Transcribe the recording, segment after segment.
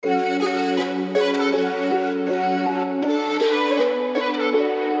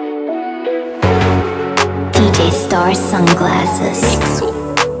StarSunglasses.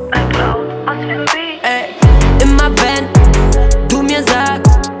 Ey, immer wenn du mir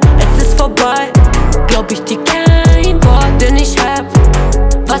sagst, es ist vorbei, glaub ich dir kein Wort, denn ich hab,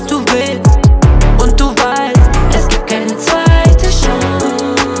 was du willst. Und du weißt, es gibt keine zweite Chance.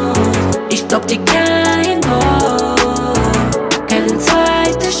 Ich glaub dir kein Wort, keine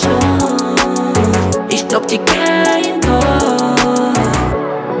zweite Chance. Ich glaub dir kein Wort.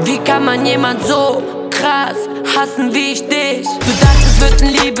 Wie kann man jemand so krass hassen wie ich dich? Du dachtest, es wird ein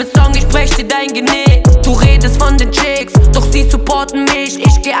Liebessong, ich brech dir dein Genick. Du redest von den Chicks, doch sie supporten mich.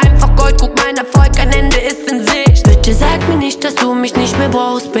 Ich geh einfach Gold, guck, mein Erfolg, ein Ende ist in Sicht. Bitte sag mir nicht, dass du mich nicht mehr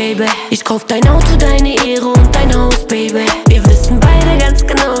brauchst, Baby. Ich kauf dein Auto, deine Ehre und dein Haus, Baby. Wir wissen beide ganz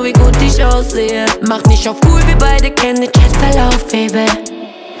genau, wie gut ich aussehe. Mach nicht auf cool, wir beide kennen den Chatverlauf, Baby.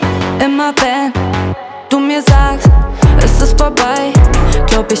 Immer wenn du mir sagst, es ist vorbei,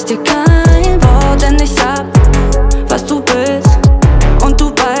 glaub ich dir kein Wort, denn ich hab, was du willst. Und du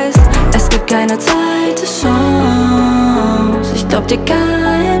weißt, es gibt keine zweite Chance. Ich glaub dir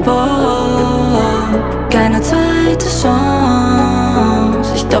kein Wort, keine zweite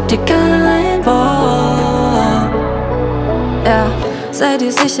Chance. Ich glaub dir kein Wort. Ja, sei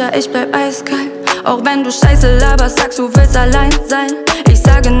dir sicher, ich bleib eiskalt. Auch wenn du Scheiße laberst, sagst du willst allein sein. Ich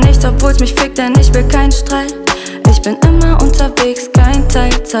sage nichts, obwohl's mich fickt, denn ich will keinen Streit. Ich bin immer unterwegs, kein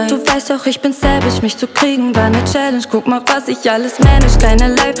Teilzeit. Du weißt doch, ich bin savage, mich zu kriegen war ne Challenge. Guck mal, was ich alles manage,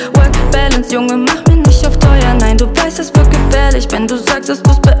 keine Life-Work-Balance. Junge, mach mir nicht auf teuer, nein, du weißt, es wird gefährlich. Wenn du sagst, dass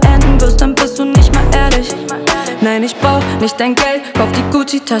du's beenden wirst, dann bist du nicht mal ehrlich. Nein, ich brauch nicht dein Geld, kauf die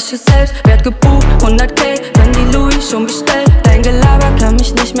Gucci-Tasche selbst. Werd gebucht, 100k, wenn die Louis schon bestellt. Dein Gelaber kann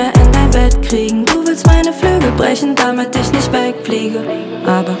mich nicht mehr in dein Bett kriegen. Du willst meine Flügel brechen, damit ich nicht wegfliege.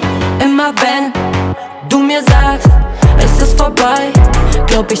 Aber immer wenn du mir sagst, es ist vorbei,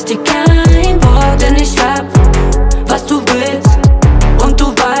 glaub ich dir kein Wort, denn ich hab, was du willst. Und du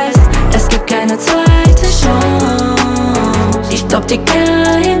weißt, es gibt keine zweite Chance. Ich glaub dir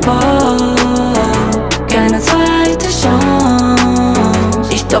kein Wort, keine zweite Chance.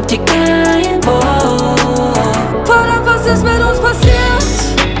 Ich glaub dir kein Wort. Verdammt, was ist mit uns passiert?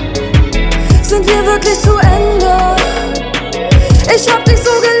 Sind wir wirklich zu Ende? Ich hab dich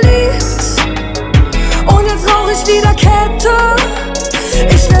so geliebt und jetzt rauch ich wieder Kette.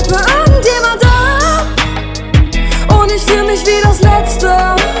 Ich schleppe irgendjemand ab und ich fühl mich wie das Letzte.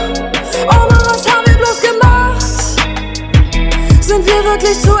 Oh Mann, was haben wir bloß gemacht? Sind wir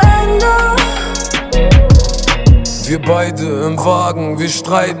wirklich zu Ende? Wir beide im Wagen, wir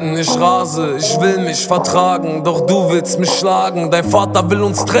streiten, ich rase, ich will mich vertragen, doch du willst mich schlagen. Dein Vater will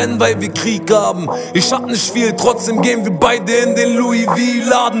uns trennen, weil wir Krieg haben. Ich hab nicht viel, trotzdem gehen wir beide in den Louis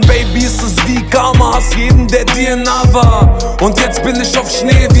V-Laden. Baby, ist es wie Karma, hast jeden, der dir nah war. Und jetzt bin ich auf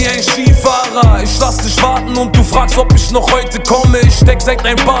Schnee wie ein Skifahrer. Ich lass dich warten und du fragst, ob ich noch heute komme. Ich steck seit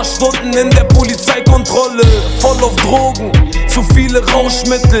ein paar Stunden in der Polizeikontrolle. Voll auf Drogen, zu viele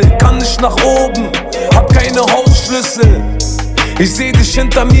Rauschmittel, kann nicht nach oben, hab keine Hausschlüssel. Ich seh dich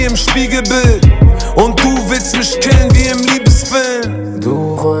hinter mir im Spiegelbild und du willst mich killen wie im Liebesfilm.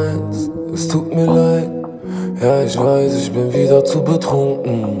 Du weinst, es tut mir leid. Ja, ich weiß, ich bin wieder zu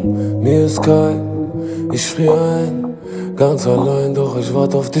betrunken. Mir ist kalt, ich frier ein, ganz allein, doch ich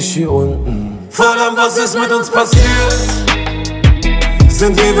warte auf dich hier unten. Verdammt, was ist mit uns passiert?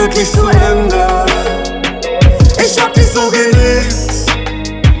 Sind wir wirklich zu Ende? Ich hab dich so geliebt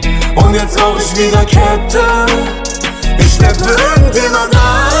und jetzt rauch ich wieder Kette. Ich schleppe irgendjemand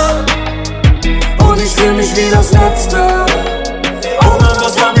ab und ich fühl mich wie das Letzte. Oh Mann,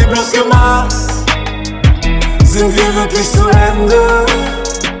 was haben wir bloß gemacht? Sind wir wirklich zu Ende?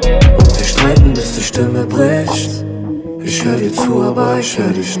 Und wir streiten, bis die Stimme bricht. Ich hör dir zu, aber ich hör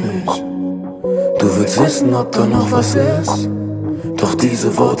dich nicht. Du willst wissen, ob da noch was ist, doch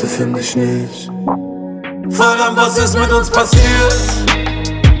diese Worte find ich nicht. Verdammt, was ist mit uns passiert?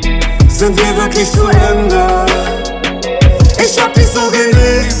 Sind wir wirklich zu Ende? Ich hab dich so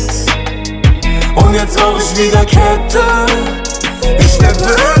geliebt und jetzt rauch ich wieder Kette. Ich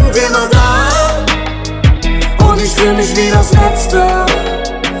schleppe irgendjemand ab und ich fühl mich wie das Letzte.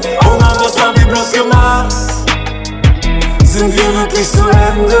 Oh Mann, was haben wir bloß gemacht? Sind wir wirklich zu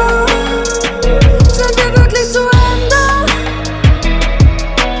Ende? Sind wir wirklich zu Ende?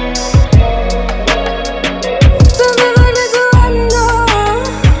 Sind wir wirklich zu Ende?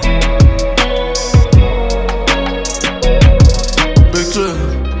 Big drip,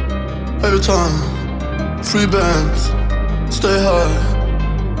 every time, free bands, stay high.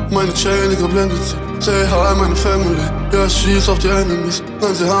 Meine Chain, die geblendet, say hi, meine Family. Ja, ich schieß auf die Enemies,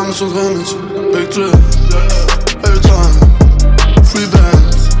 nein, sie haben nicht unsere Energy. Big drip, every time, free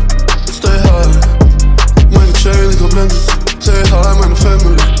bands, stay high. Meine Chain,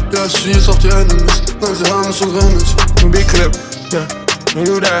 Family. Ja, ich schieß auf die Enemies. Nein, sie haben schon Remedy. Big clip, yeah,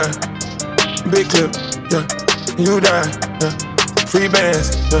 you die. Big clip, yeah, you die, yeah. Free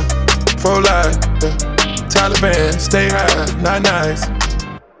bands, yeah, for life, yeah. Taliban, stay high, not nice.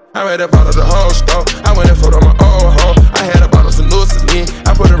 I read up out of the whole store. I went and photo my old hoe. I had a bottle of Lucille.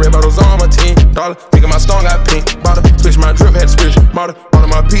 I put the red bottles on my team. Dollar, thinking my stone got pink. Bottle, switch my drip, had to switch. Bottle, all of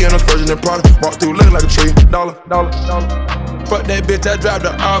my P and I'm spurging and Prada. Walk through looking like a tree. Dollar. Fuck that bitch, I dropped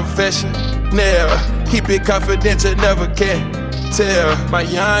the off fashion. Never, keep it confidential, never can tell. My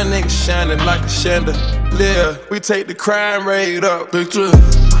young nigga shining like a chandelier. We take the crime rate up. Big drip,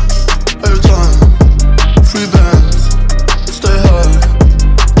 every time. Free bands, stay high.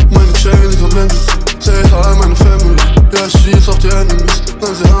 Meine Chain, die geblendet. Stay high, meine Family. Ja, ich schieß auf die Enemies.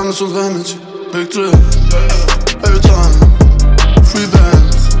 Nein, sie haben schon Remedy. Big drip, every time. Free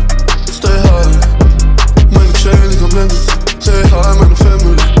bands, stay high. Meine Chain, die geblendet. Stay high, meine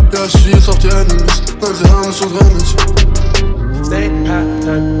Family. Ja, ich schieß auf die Enemies. Nein, sie haben schon Remedy. Stay high,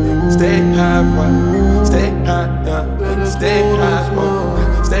 stay high, stay high,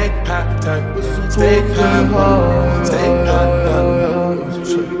 stay high, stay high, stay high, stay high.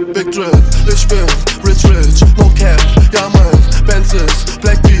 Big drip, ich bin rich, no cap, ja Mike, Benzes,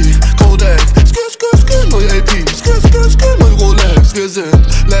 Black Bee, Kodak, skr, neue AP, skr, neue Rolex, wir sind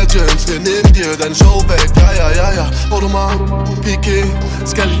Legends, wir nehmen dir deine Show weg, ja, Audemars, Piqué,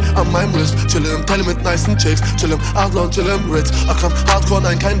 Skelly an meinem Wrist, chill im Teile mit nicen Chicks, chill im Adler und chill im Ritz, Akram, Hardcore,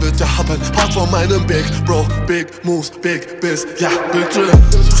 nein, kein Witz, ja, hab ein Part von meinem Big Bro, Big Moves, Big Biz, ja, Big Drip,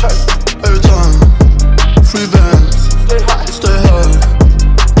 every time, free bands, stay high.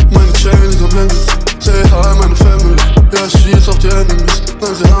 Meine Chain, die geblendet. Stay high, meine Family. Ja, ich schieß auf die Enemies.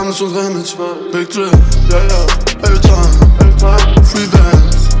 Nein, sie haben schon Remedy. Big drip, every time. Free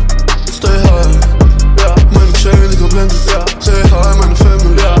bands, stay high. Meine Chain, die geblendet. Stay high, meine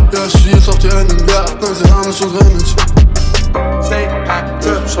Family. Ja, ich schieß auf die Enemies. Nein, sie haben schon Remedy. Stay high,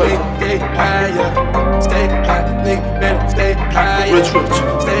 stay high, yeah. Stay high, nigga, stay high, yeah. Rich.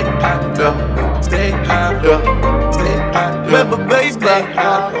 Stay high, yeah. Stay high, yeah. Stay high, yeah. Rapper, baby.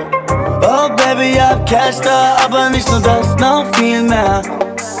 Oh Baby, ich hab Cash da, aber nicht nur das, noch viel mehr.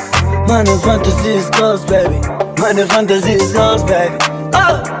 Meine Fantasie ist groß, Baby. Meine Fantasie ist groß, Baby.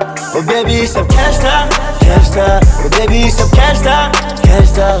 Oh Baby, ich hab Cash da. Oh Baby, ich hab Cash da.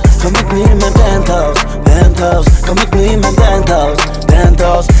 Komm mit mir in mein Penthouse. Komm mit mir in mein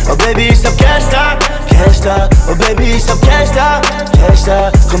Penthouse. Oh Baby, ich hab Cash da. Oh Baby, ich hab Cash da.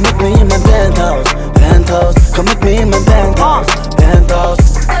 Komm mit mir in mein Penthouse. Komm mit mir in mein Penthouse.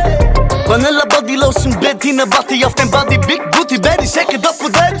 Vanilla Body Lotion, Bettina Batti auf dein Body, Big Booty, Baby, shake it up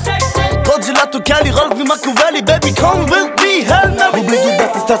for that. Gold Gelato, Cali, roll wie Machiavelli, Baby, come with me, hell no. Baby, du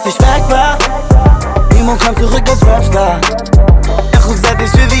dachtest, dass ich weg war. Niemand kam zurück als Rapstar. Echo seit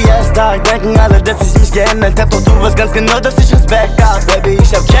ich will wie Esther. Denken alle, dass ich mich geändert hab, doch du weißt ganz genau, dass ich Respekt hab. Baby,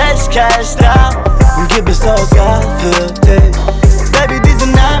 ich hab Cash da und gib es aus, ja, für dich. Baby, diese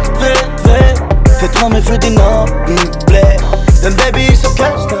Nacht wird wild. Vertrau mir für den Augenblick. Denn Baby, ich hab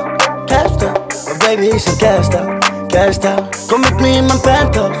Cash da. Oh Baby, ich hab Cash da. Komm mit mir in mein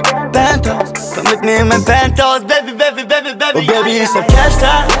Penthouse. Komm mit mir in mein Penthouse, Baby. Oh Baby, ich hab Cash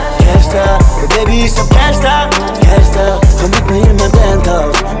da. Oh Baby, ich hab Cash da. Komm mit mir in mein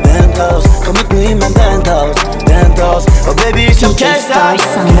Penthouse. Komm mit mir in mein Penthouse. Oh Baby, ich hab Cash da.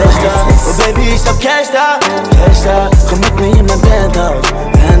 Oh Baby, ich hab Cash da. Komm mit mir in mein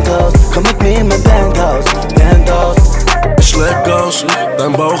Penthouse. Komm mit mir in mein Penthouse. Ich leck aus,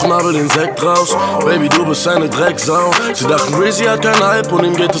 dein Bauchnabel den Sekt raus. Baby, du bist eine Drecksau. Sie dachten, Rizzy hat keinen Hype und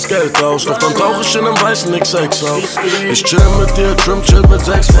ihm geht das Geld aus. Doch dann tauch ich in einem weißen X6-Haus. Ich chill mit dir, Trim chillt mit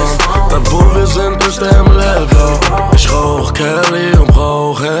 6 Frauen. Da wo wir sind, ist der Himmel hellblau. Ich rauch Kelly und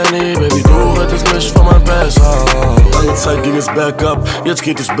brauch Henny. Baby, du rettest mich von meinem Besser. Lange Zeit ging es bergab, jetzt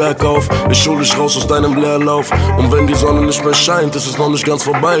geht es bergauf. Ich hol dich raus aus deinem Leerlauf. Und wenn die Sonne nicht mehr scheint, ist es noch nicht ganz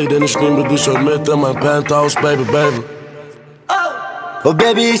vorbei. Denn ich nehme dich heute mit in mein Penthouse, Baby. Oh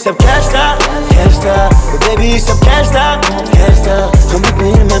Baby, ich hab Cash da. Oh Baby, ich hab Cash da. Komm mit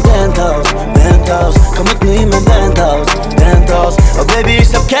mir in mein Penthouse. Komm mit mir in mein Penthouse. Oh Baby,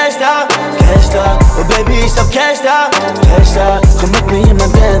 ich hab Cash da. Oh Baby, ich hab Cash da. Komm mit mir in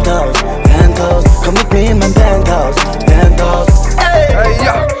mein Penthouse. Komm mit mir in mein Penthouse. Hey,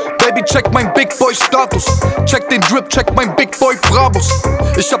 ja. Baby, check mein Big Boy Status. Check den Drip, check mein Big Boy Brabus.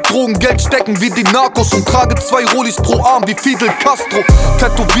 Ich hab Drogengeld stecken wie die Narcos und trage 2 Rollis pro Arm wie Fidel Castro.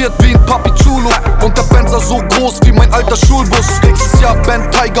 Tätowiert wie ein Papi Chulo und der Benzer so groß wie mein alter Schulbus. Nächstes Jahr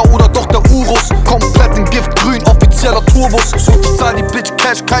Band Tiger oder doch der Urus. Komplett in Giftgrün, offizieller Tourbus. So ich zahl die Bitch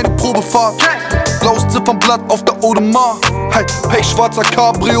Cash, keine Probefahrt. Blaues Ziffernblatt auf der Audemars. Hey, pechschwarzer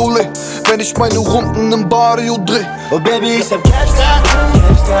Cabriolet, wenn ich meine Runden im Barrio dreh. Oh Baby, ich hab Cash da,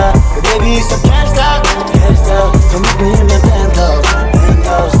 Cash da. Oh Baby, ich hab Cash da, Cash da. Komm mit mir in mein Penthouse,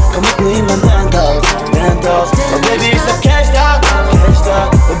 Penthouse. Komm mit mir in mein Penthouse, Penthouse. Oh Baby, ich hab Cash da, Cash da.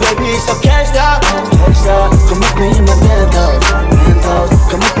 Oh Baby, ich hab Cash da, Cash da. Komm mit mir in mein Penthouse, Penthouse.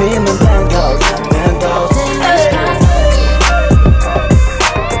 Komm mit mir in mein Penthouse, Penthouse. Hey.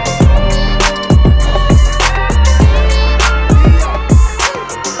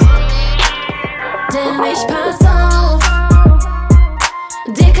 Denn ich pass auf,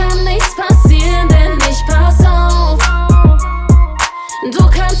 dir kann nichts passieren, denn ich pass auf. Du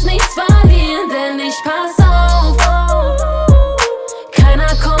kannst nichts verlieren, denn ich pass auf.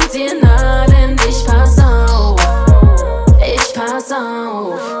 Keiner kommt dir nah, denn ich pass auf. Ich pass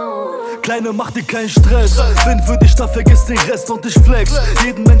auf. Kleine, mach dir keinen Stress. Bin für dich da, vergiss den Rest und ich flex.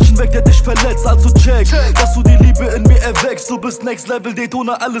 Jeden Menschen weg, der dich verletzt, also check, dass du die Liebe in mir erwächst. Du bist Next Level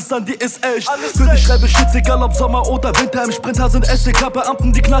Daytona, alles an dir ist echt. Für dich schreibe ich Shits, egal ob Sommer oder Winter. Im Sprinter sind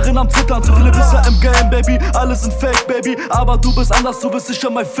SEK-Beamten, die knarren am Zittern. Zu viele Wisser im Game, Baby, alles sind Fake, Baby. Aber du bist anders, du bist sicher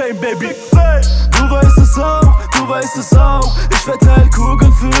mein Fame, Baby. Du weißt es auch, du weißt es auch. Ich verteil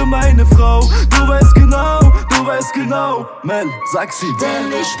Kugeln für meine Frau. Du weißt genau, Mel, sag sie.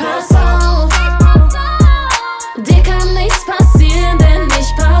 Denn ich pass auf, dir kann nichts passieren, denn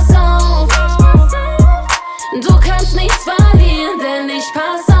ich pass auf. Du kannst nichts verlieren, denn ich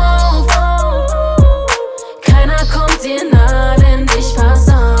pass auf. Keiner kommt dir nah, denn ich pass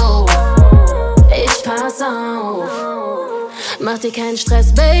auf. Ich pass auf. Mach dir keinen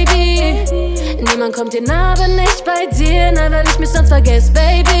Stress, Baby. Niemand kommt dir nah, wenn ich bei dir. Na, weil ich mich sonst vergesse,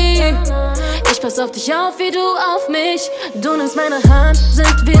 Baby. Ich pass auf dich auf, wie du auf mich. Du nimmst meine Hand,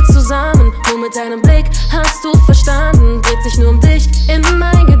 sind wir zusammen. Nur mit deinem Blick hast du verstanden. Dreht sich nur um dich in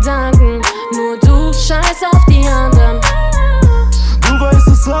meinen Gedanken. Nur du scheiß auf die anderen. Du weißt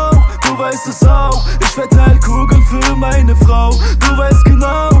es auch, du weißt es auch. Ich verteil Kugeln für meine Frau. Du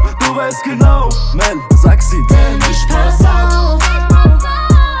weißt genau, Mel, sag sie. Denn ich pass auf,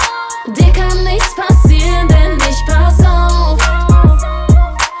 dir kann nichts passieren, denn ich pass auf.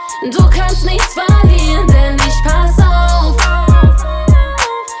 Du kannst nichts verlieren, denn ich pass auf.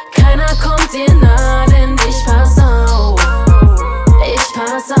 Keiner kommt dir nah, denn ich pass auf. Ich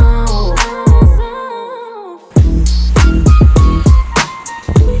pass auf.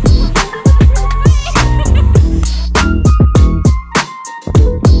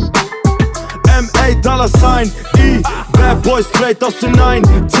 $, I, Bad Boy straight aus den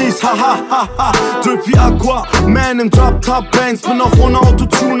 90s, haha, haha, Drip wie Aqua, Man im Drop-Top-Bands, bin auch ohne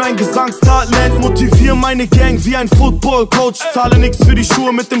Autotune ein Gesangstalent, motivier meine Gang wie ein Football-Coach, zahle nix für die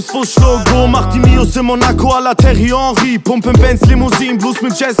Schuhe mit dem Swoosh-Logo, mach die Mios in Monaco à la Thierry Henry, pumpen Benz Limousinen, Blues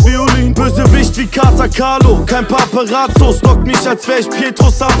mit Jazz-Violin, Bösewicht wie Kata Carlo, kein Paparazzo, stockt mich als wär ich Pietro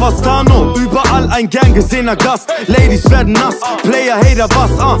Savastano, überall ein gern gesehener Gast, Ladies werden nass, Player, Hater,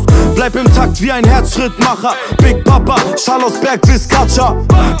 was, bleib im Takt wie ein Herzschrittmacher, Big Papa, Schall aus Berg bis Katscha,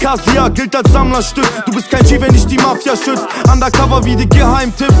 Kasia gilt als Sammlerstück, du bist kein G, wenn dich die Mafia schützt, Undercover wie die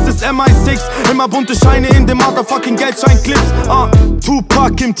Geheimtipps des MI6, immer bunte Scheine in den motherfucking Geldscheinclips,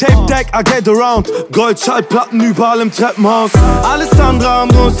 Tupac im Tape-Deck, I get around, Goldschallplatten überall im Treppenhaus, Alessandra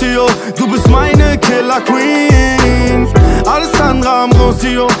Ambrosio, du bist meine Killer Queen, Alessandra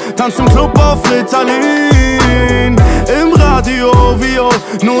Ambrosio, tanz im Club auf Ritalin, im Radio, Vio,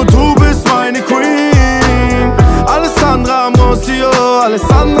 nur du bist meine Queen, Alessandra Ambrosio,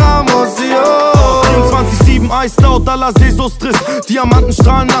 Alessandra Ambrosio. 24/7 Iced out, à la Sesostris. Diamanten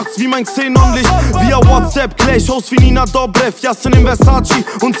strahlen nachts wie mein Xenonlicht. Via WhatsApp klär ich Host wie Nina Dobrev. Jassen im Versace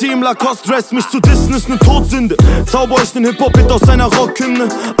und sie im Lacoste-Dress. Mich zu dissen ist ne Todsünde. Zauber euch den Hip-Hop-Hit aus einer Rockhymne.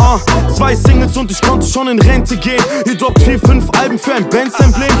 2 Singles und ich konnte schon in Rente gehen. Ihr droppt 4, 5 Alben für ein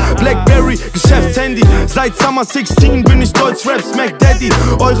Bands-Emblem. Blackberry, Geschäftshandy. Seit Summer 16 bin ich DeutschRap Smack Daddy.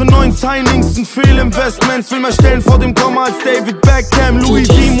 Eure neuen Signings sind Fehlinvestments. Will mehr stellen vor dem Komma als David Beckham. Louis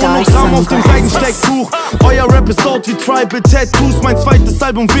V, Monogramm auf dem Seitenstecktuch. Euer Rap ist out wie Tribal Tattoos. Mein zweites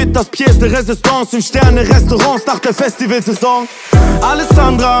Album wird das Pièce de Resistance in Sterne-Restaurants nach der Festivalsaison.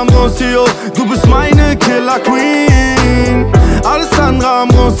 Alessandra Ambrosio, du bist meine Killer Queen. Alessandra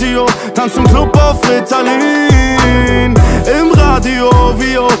Ambrosio, tanz im Club auf Ritalin. Im Radio,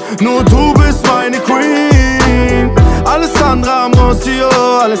 Vio, nur du bist meine Queen. Alessandra Mosio,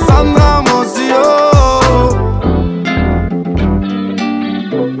 Alessandra Mosio.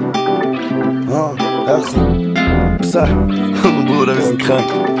 Oh, Psa, Bruder, wir sind krank.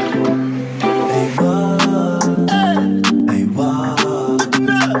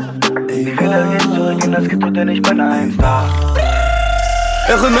 Das geht du denn, ich bin ein Star.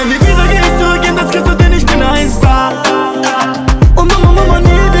 Ach, und wenn die wieder gehst zurück, das geht du denn, ich bin ein Star. Und Mama, nie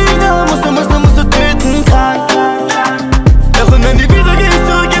wieder, musst du töten krank. Ach, und wenn die wieder gehst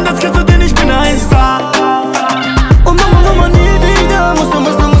zurück, das geht du denn, ich bin ein Star. Und Mama, nie wieder, musst du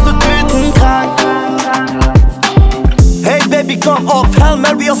töten krank. Hey Baby, komm auf, Hail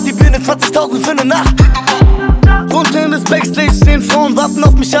Mary auf die Bühne, 20.000 für eine Nacht. Runter in das Backstage, 10 Frauen warten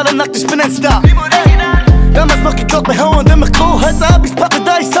auf mich alle nackt, ich bin ein Star. Damals noch geklaut bei Hau und im Mikro, heute hab ich's Pappe,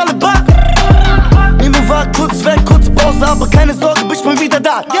 da ich zahle bar. Nemo war kurz weg, kurze Pause, aber keine Sorge, ich bin wieder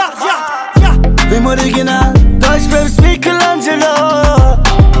da. Ja. Im Original, Deutschrap ist Michelangelo.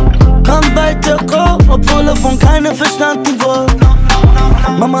 Komm weiter, komm, obwohl davon keiner verstanden wurde.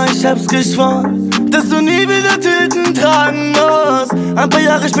 Mama, ich hab's geschworen, dass du nie wieder Tüten tragen musst. Ein paar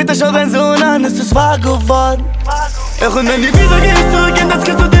Jahre später schaut dein Sohn an, es ist wahr geworden. Ach, und wenn die wieder gehst zurück, das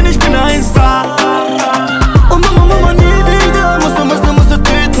kannst du denn, ich bin ein Star. Und Mama, nie wieder, musst du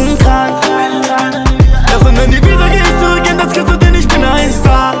töten krank. Ach, und wenn die wieder gehst zurück, das kannst du denn, ich bin ein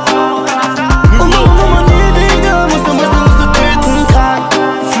Star. Und Mama, nie wieder, musst du töten krank.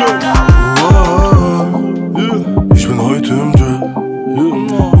 Ich bin heute im Drip.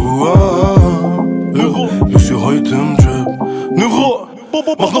 Ich bin heute im Drip. Niveau.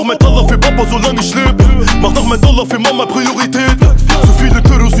 Mach noch mein Dollar für Papa, solange ich lebe. Mach noch mein Dollar für Mama, Priorität. So viele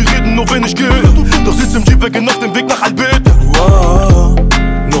Terrors, sie reden nur wenn ich gehe. Doch sitzt im Jeep weg auf dem Weg nach Albert.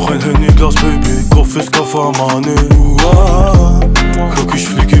 Noch ein Henniglas, Baby, Kopf ist Kafamane. Guck, ich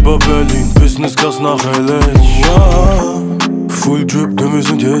flieg über Berlin, Business Class nach L.A. Full Drip, denn wir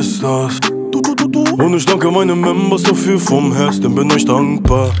sind jetzt Stars. Und ich danke meinen Members dafür vom Herz, denn bin euch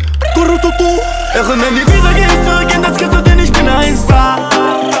dankbar. Ach, und wenn die wieder gehst zurück, das kannst du denn, ich bin ein Star.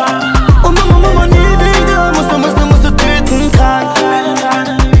 Und Mama, nie wieder, musst du töten krank.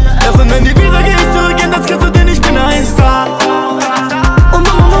 Ach, und wenn die wieder gehst zurück, das kannst du denn, ich bin ein Star. Und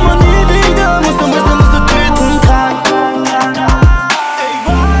Mama, nie wieder, musst du töten krank.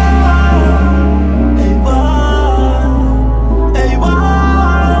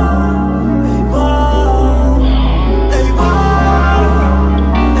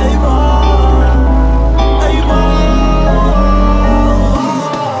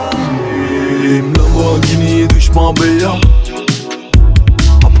 Marbella.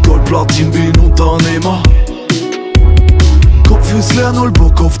 Hab Goldplatin wie ein Unternehmer. Kopf ist leer, null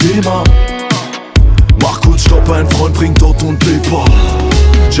Bock auf Thema. Mach kurz Stopp, ein Freund bringt dort und Paper.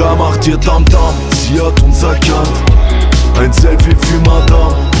 Ja, macht ihr Tamtam, sie hat uns erkannt. Ein Selfie für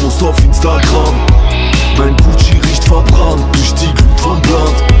Madame, Post auf Instagram. Mein Gucci riecht verbrannt durch die Glut vom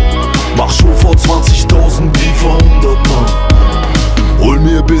Blatt. Mach Show vor 20.000 wie vor 100 Mann. Hol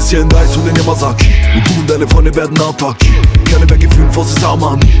mir ein bisschen Eis und den Yamazaki. Und du und deine Freunde werden attackiert. Keine mehr Gefühle, was ist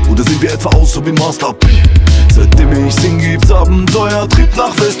Armani? Oder sehen wir etwa aus so wie Master P? Seitdem ich sing, gibt's Abenteuer, Trieb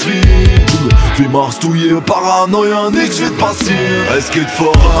nach West-Wien. Wie machst du hier Paranoia? Nichts wird passieren. Es geht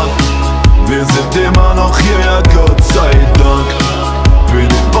voran, wir sind immer noch hier, ja Gott sei Dank. Bin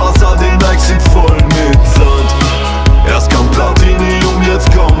im Wasser, den Nike sind voll mit Sand. Erst kam Platini und jetzt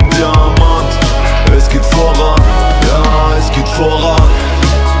kommt Diamant. Es geht voran, ja, es geht voran.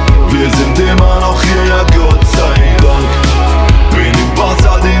 Wir sind immer noch hier, ja Gott sei Dank. Bin im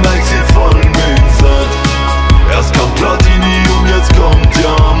Wasser, den Nike sind voll mit Sand. Erst kam Platini und jetzt kommt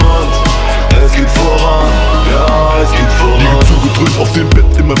Diamant. Es geht voran, ja, es geht voran. Liege zugedrückt auf dem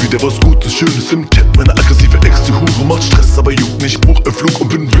Bett, immer wieder was Gutes, Schönes im Chat. Meine aggressive Ex, die Hure macht Stress, aber juckt nicht. Buch ein Flug und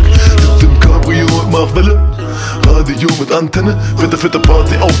bin weg. Sitz im Cabrio und mach Welle. Radio mit Antenne, fette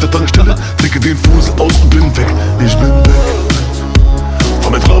Party auf der Tankstelle. Dicke den Fuß aus und bin weg, ich bin weg.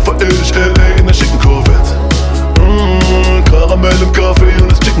 Fahr mit Frau verirr ich L.A. in der schicken Corvette. Karamell im Kaffee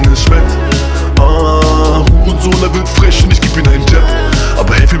und das Chicken, es schmeckt. Hurensohn, er wird frech und ich geb ihm einen Jet.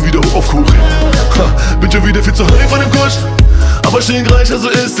 Aber helf ihm wieder hoch auf Kuchen. Bin schon wieder viel zu high von dem Kusch. Aber stinkreich, also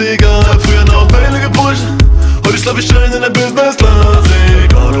ist egal. Früher noch Pläne gepusht. Heute schlaf ich rein in der Business Class.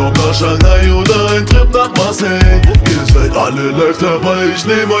 Egal ob nach Shanghai oder ein Trip nach Marseille. Ihr seid alle live dabei, ich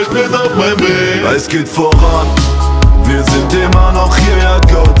nehm euch mit auf mein Weg. Es geht voran, wir sind immer noch hier, ja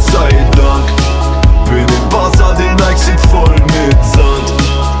Gott sei Dank. Bin im Wasser, den Nike sind voll mit Sand.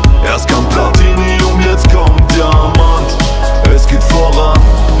 Erst kam Platini und jetzt kommt Diamant. Es geht voran,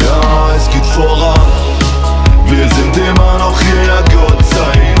 ja, es geht voran. Wir sind immer noch hier, ja Gott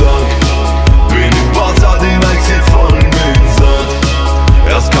sei Dank. Bin im Wasser, den Nike sind voll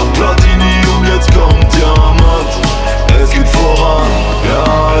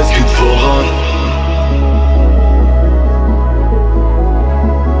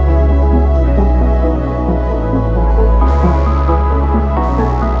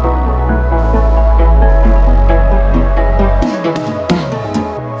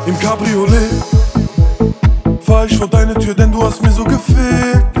hast mir so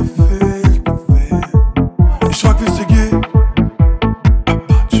gefehlt. Ich frag, wie's dir geht.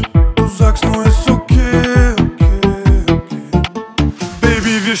 Du sagst nur, ist okay.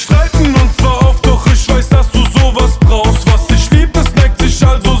 Baby, wir streiten uns zwar oft, doch ich weiß, dass du sowas brauchst. Was ich lieb, das neckt sich,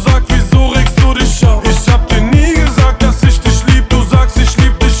 also sag, wieso regst du dich auf? Ich hab dir nie gesagt, dass ich dich lieb, du sagst, ich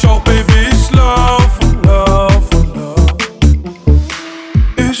lieb dich auch. Baby, ich lauf und lauf und lauf.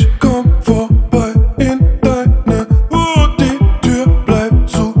 Ich komm vorbei in deine Hut, die Tür bleibt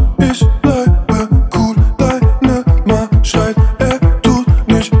zu, ich bleibe cool. Deine Mann schreit, er tut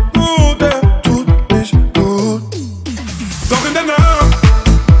nicht gut, er tut nicht gut. Doch in der Nacht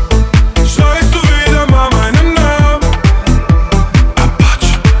schreist du wieder mal meinen Namen.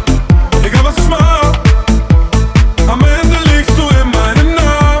 Apache, egal was ich mach, am Ende liegst du in meinem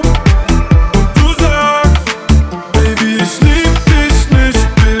Namen. Und du sagst, Baby, ich lieb dich nicht,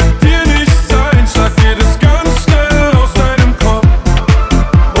 will dir nicht sein. Schlag dir das ganz schnell aus deinem Kopf.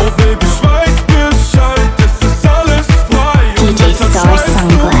 Oh Baby, ich weiß Bescheid, es ist alles frei. Und DJ deshalb schreist du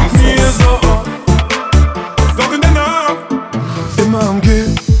mir StarSunglasses. so oft. Doch in der Nacht immer am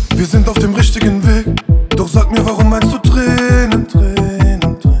Gehen, wir sind auf dem richtigen Weg. Doch sag mir, warum meinst du Tränen?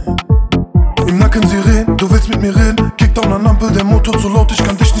 Im Nacken Sirenen, du willst mit mir reden. Kickdown an Ampel, der Motor zu laut, ich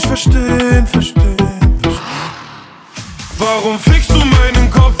kann dich nicht verstehen. Warum fickst du meinen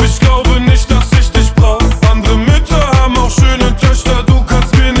Kopf? Ich glaube nicht, dass ich dich brauch. Andere Mütter haben auch schöne Töchter, du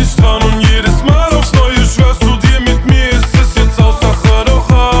kannst mir nicht trauen. Und jedes Mal aufs Neue schwörst du dir, mit mir ist es jetzt aus. Ach, hör doch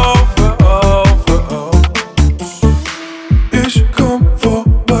auf, hör auf, hör auf. Ich komm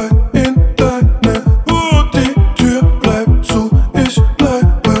vorbei in deine Hut, die Tür bleibt zu, ich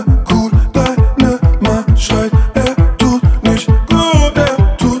bleibe cool. Deine Mann schreit, er tut nicht gut, er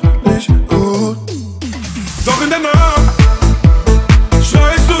tut nicht gut. Doch in der Nacht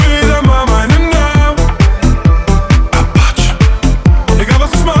schreist du wieder mal meinen Namen. Apache, egal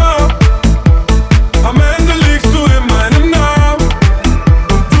was ich mach, am Ende liegst du in meinem Namen.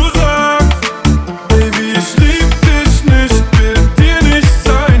 Und du sagst, Baby, ich lieb dich nicht, will dir nicht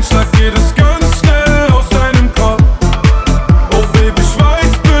sein. Schlag dir das ganz schnell aus deinem Kopf. Oh Baby, ich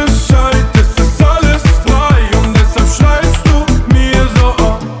weiß Bescheid, es ist alles frei. Und deshalb schreist du mir so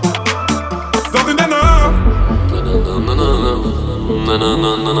oft. Doch in der Nacht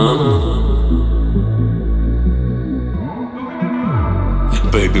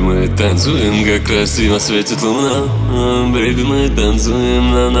Baby, мы танцуем, как красиво светит луна. Baby, мы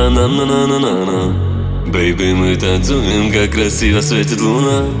танцуем, на-на-на-на-на-на-на. Baby, мы танцуем, как красиво светит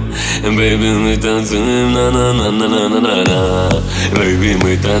луна. Baby, мы танцуем, на-на-на-на-на-на-на. Baby,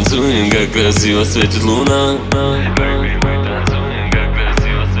 мы танцуем, как красиво светит луна. Baby, мы танцуем, как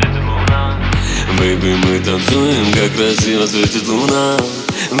красиво светит луна. Baby, мы танцуем, как красиво светит луна.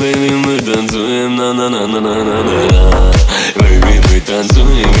 Baby, мы танцуем, на-на-на-на-на-на-на. Baby, мы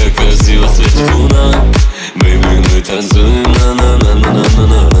танцуем, как красиво светит луна. Baby, мы танцуем,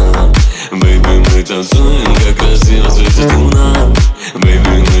 на-на-на-на-на-на-на. Baby, мы танцуем, как красиво светит луна.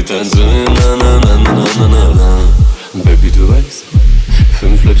 Baby, мы танцуем, на-на-на-на-на-на-на. Baby, du weißt, für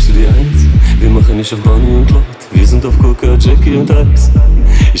mich bleibst du die Eins. Wir machen nicht auf Bonnie und Clyde, wir sind auf Coca, Jackie und Eis.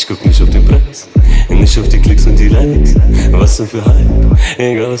 Ich guck nicht auf den Preis, nicht auf die Klicks und die Likes. Was denn für Hype,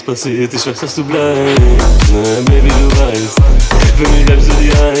 egal was passiert, ich weiß, dass du bleibst. Baby, du weißt, für mich bleibst du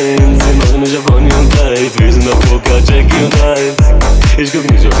die Eins. Wir machen nicht auf Bonnie und Clyde, wir sind auf Coca, Jackie und Eis. Ich guck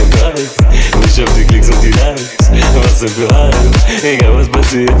nicht auf den Preis, nicht auf die Klicks und die Likes. Was denn für Hype, egal was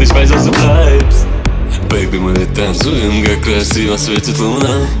passiert, ich weiß, dass du bleibst. Baby, мы танцуем, как красиво светит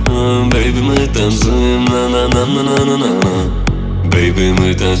луна. Baby, мы танцуем, на-на-на-на-на-на-на. Baby,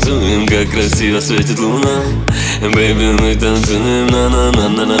 мы танцуем, как красиво светит луна. Baby, мы танцуем,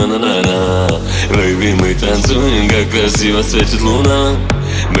 на-на-на-на-на-на-на. Baby, мы танцуем, как красиво светит луна.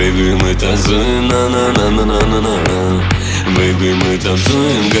 Baby, мы танцуем, на-на-на-на-на-на-на. Baby, мы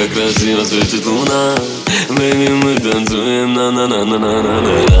танцуем, как красиво светит луна. Baby, мы танцуем,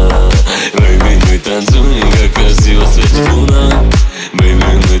 на-на-на-на-на-на-на. Baby, мы танцуем, как красиво светит луна. Baby,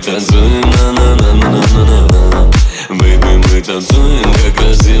 мы танцуем, на-на-на-на-на-на-на. Baby, мы танцуем, как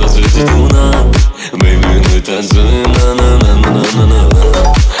красиво светит луна. Baby, мы танцуем, на-на-на-на-на-на-на.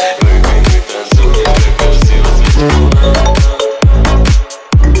 Baby, мы танцуем, как красиво светит луна.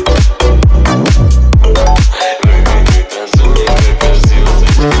 Baby, мы танцуем, как красиво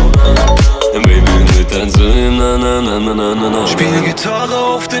светит луна. Baby, мы танцуем, на-на-на-на-на-на-на. Spiel Gitarre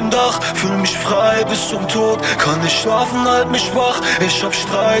auf den dem Dach, fühl mich frei bis zum Tod. Kann nicht schlafen, halt mich wach. Ich hab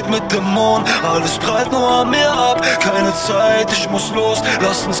Streit mit dem Mond, alles prallt nur an mir ab. Keine Zeit, ich muss los,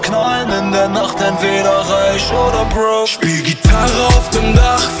 lass uns knallen in der Nacht. Entweder reich oder broke. Spiel Gitarre auf dem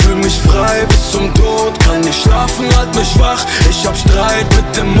Dach, fühl mich frei bis zum Tod. Kann nicht schlafen, halt mich wach. Ich hab Streit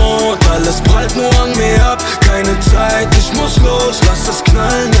mit dem Mond, alles prallt nur an mir ab. Keine Zeit, ich muss los, lass es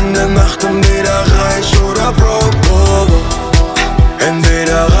knallen in der Nacht. Entweder reich oder broke, bobo.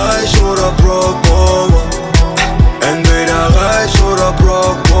 Entweder reich oder broke, bobo. Entweder reich oder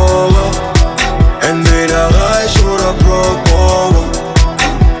broke, bobo. Entweder reich oder broke, bobo.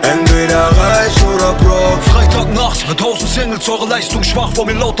 Entweder reich oder broke. Freitagnacht, 1000 Singles, eure Leistung schwach. Vor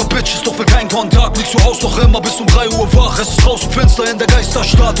mir lauter Bitches, doch will kein Kontakt. Liegst du Haus noch immer bis um 3 Uhr wach. Es ist draußen finster in der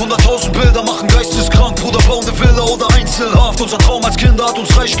Geisterstadt. 100.000 Bilder machen geisteskrank. Bruder, bauen eine Villa oder Einzelhaft. Unser Traum als Kinder hat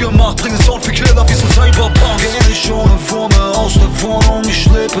uns reich gemacht. Bringen Sound für Killer, wir sind Cyberpunk. Geh nicht ohne Formel aus der Wohnung, ich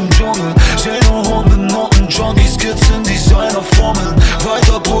leb im Dschungel. Seh nur Hunde, Noten, Junkies, Kids in Designerformeln.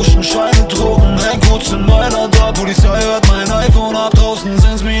 Weiter pushen, Scheine, Drogen. Häng kurz in Mailand ab. Polizei hört mein iPhone ab. Draußen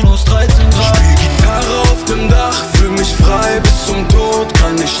sind's minus 13 Grad. Spiel Gitarre auf dem Dach, fühl mich frei bis zum Tod.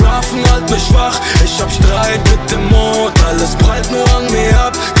 Kann nicht schlafen, halt mich wach. Ich hab Streit mit dem Mond, alles prallt nur an mir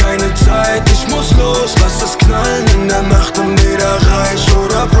ab. Keine Zeit, ich muss los, lass es knallen in der Nacht. Entweder reich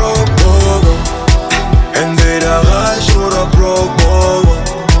oder broke, bobo. Entweder reich oder broke, bobo.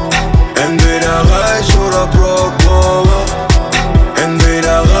 Entweder reich oder broke, bobo.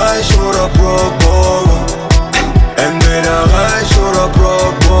 Entweder reich oder broke, bobo. Entweder reich oder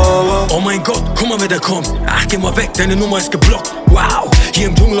broke, bobo. Oh mein Gott, guck mal wer da kommt. Ach, geh mal weg, deine Nummer ist geblockt. Wow, hier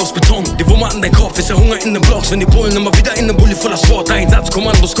im Dschungel aus Beton. Die Wurmer an dein Kopf, ist der Hunger in den Blocks. Wenn die Bullen immer wieder in den Bulli voller Sword. Ein Satz,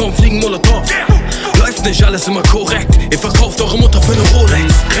 Kommandos kommen, fliegen Molotov. Läuft nicht alles immer korrekt. Ihr verkauft eure Mutter für ne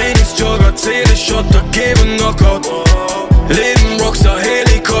Rolex. Trainingsjogger, CD-Schotter, geben Knockout. Leben Rockstar,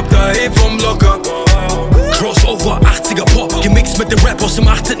 Helikopter, heb vom Block ab. Crossover, 80er Pop, gemixt mit dem Rap aus dem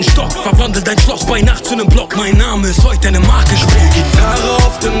 18. Stock. Verwandelt dein Schloss bei Nacht zu nem Block. Mein Name ist heute eine Marke. Spiel Gitarre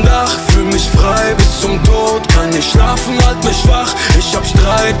auf dem Dach, fühl mich frei bis zum Tod. Kann nicht schlafen, halt mich wach. Ich hab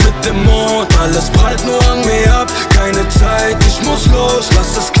Streit mit dem Mond, alles prallt nur an mir ab. Keine Zeit, ich muss los,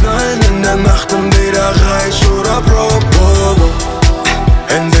 lass es knallen in der Nacht. Entweder reich oder broke, bobo.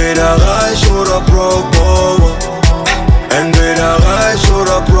 Entweder reich oder broke, bobo. Entweder reich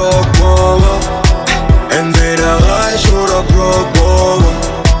oder broke, bobo. Entweder reich oder broke, bobo.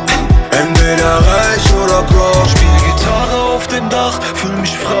 Entweder reich oder broke. Spiel Gitarre auf dem Dach, fühl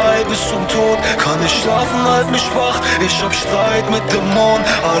mich frei bis zum Tod. Kann nicht schlafen, halt mich wach. Ich hab Streit mit dem Mond,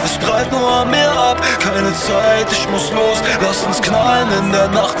 alles prallt nur an mir ab. Keine Zeit, ich muss los, lass uns knallen in der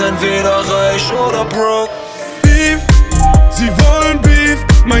Nacht. Entweder reich oder broke. Beef, sie wollen Beef,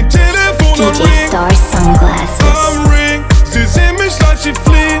 mein Telefon am Ring. StarSunglasses. Am Ring, sie sehen mich live, sie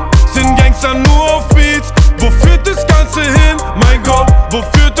fliehen. Sind Gangster nur auf Beats. Wo führt das Ganze hin? Mein Gott, wo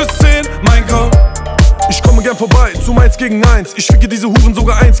führt es hin? Mein Gott. Ich komme gern vorbei, zum 1 gegen 1. Ich schicke diese Huren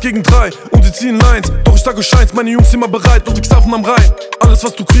sogar 1 gegen 3. Und sie ziehen Lines, doch ich sage Scheins. Meine Jungs immer bereit und Wichsaffen am Rhein. Alles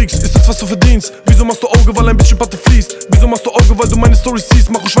was du kriegst, ist das was du verdienst. Wieso machst du Auge, weil ein bisschen Patte fließt? Wieso machst du Auge, weil du meine Storys siehst?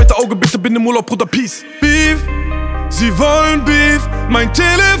 Mach ruhig weiter Auge, bitte bin im Urlaub, Bruder, Peace. Beef, sie wollen Beef, mein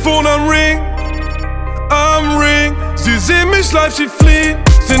Telefon am Ring. Am Ring, sie sehen mich live, sie fliehen.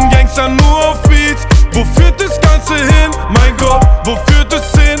 Sind Gangster nur auf Beats. Wo führt das Ganze hin? Mein Gott, wo führt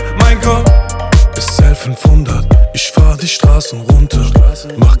es hin? Mein Gott. SL 500, ich fahr die Straßen runter.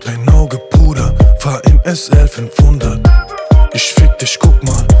 Mach kein Auge, Bruder, fahr im SL 500. Ich fick dich, guck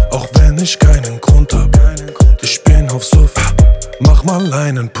mal, auch wenn ich keinen Grund hab. Ich bin auf Suff, mach mal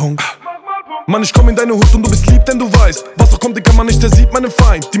einen Punkt. Mann, ich komm in deine Hut und du bist lieb, denn du weißt, was auch kommt, Digga, Mann, nicht, der sieht meinen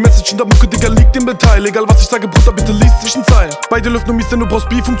Feind. Die Message in der Mucke, Digga, liegt im Detail. Egal was ich sage, Bruder, bitte lies zwischen Zeilen. Bei dir läuft nur mies, denn du brauchst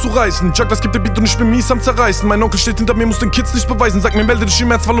Beef, um zu reißen. Jugglas gibt der Beat und ich bin mies am Zerreißen. Mein Onkel steht hinter mir, muss den Kids nicht beweisen. Sag mir, melde dich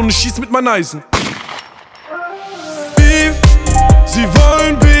im Ernstfall und ich schieß mit meinen Eisen. Beef, sie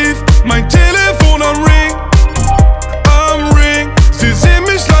wollen Beef, mein Telefon am Ring. Am Ring, sie sehen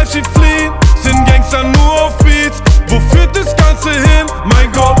mich live, sie fliehen. Sind Gangster nur auf Beats. Wo führt das Ganze hin? Mein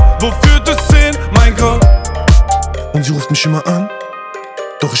Gott, wo führt es hin? Mein Gott. Und sie ruft mich immer an,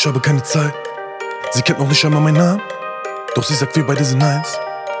 doch ich habe keine Zeit. Sie kennt noch nicht einmal meinen Namen, doch sie sagt, wir beide sind eins.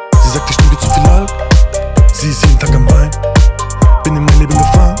 Sie sagt, ich nehme dir zu viel Alk, sie ist jeden Tag am Bein. Bin in mein Leben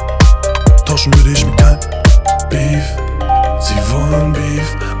gefahren, tauschen würde ich mit keinem. Beef, sie wollen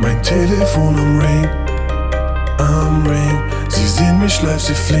Beef, mein Telefon am Ring. Am Ring, sie sehen mich live,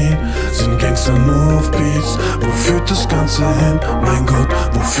 sie fliehen. Sind Gangster nur auf Beats. Wo führt das Ganze hin? Mein Gott,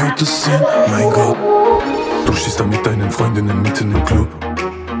 wo führt es hin? Mein Gott. Du stehst da mit deinen Freundinnen mitten im Club.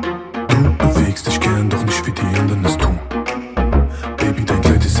 Du bewegst dich gern, doch nicht wie die anderen es tun. Baby, dein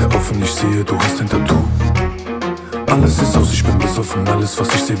Kleid ist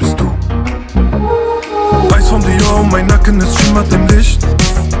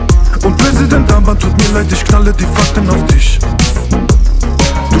aber tut mir leid, ich knalle die Fakten auf dich.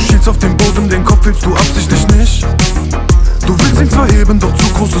 Du schielst auf den Boden, den Kopf hebst du absichtlich nicht. Du willst ihn zwar heben, doch zu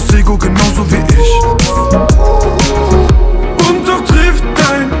großes Ego, genauso wie ich. Und doch trifft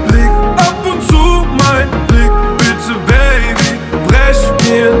dein Blick ab und zu mein Blick. Bitte Baby, brech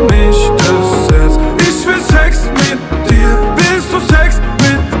mir nicht das Herz. Ich will Sex mit dir, willst du Sex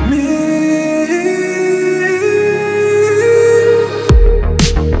mit mir?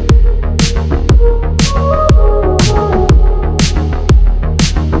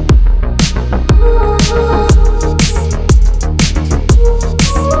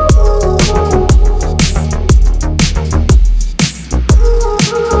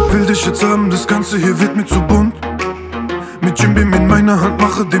 Will dich jetzt haben, das Ganze hier wird mir zu bunt. Mit Jim Beam in meiner Hand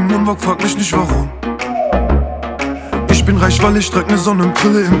mache den Moonwalk, frag mich nicht warum. Ich bin reich, weil ich trag ne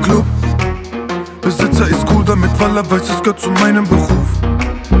Sonnenbrille im Club. Besitzer ist cool damit, weil er weiß, es gehört zu meinem Beruf.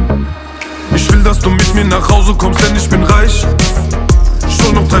 Ich will, dass du mit mir nach Hause kommst, denn ich bin reich.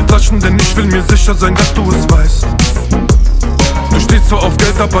 Schon noch 3 Flaschen, denn ich will mir sicher sein, dass du es weißt. Du stehst zwar auf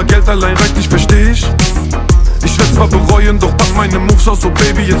Geld, aber Geld allein reicht nicht, versteh ich. Ich werd's zwar bereuen, doch pack meine Moves aus, so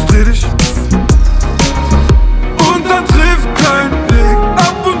Baby, jetzt dreh dich. Und dann trifft dein Blick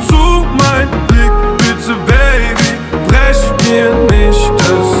ab und zu mein Blick. Bitte Baby, brech mir nicht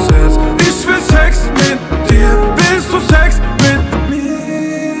das Herz. Ich will Sex mit dir, willst du Sex mit mir?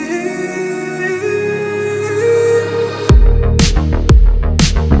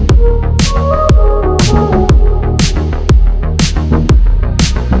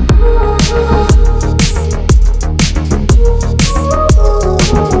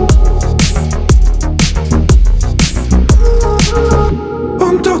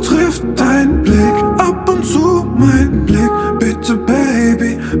 Und doch trifft dein Blick ab und zu mein Blick. Bitte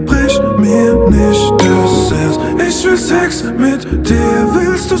Baby, brech mir nicht das Herz. Ich will Sex mit dir,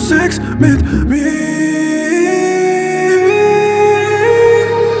 willst du Sex mit mir?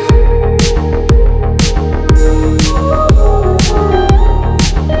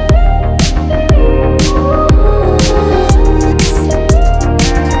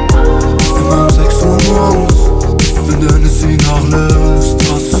 Immer um 6 Uhr morgens, wenn der Hennessy nachlässt,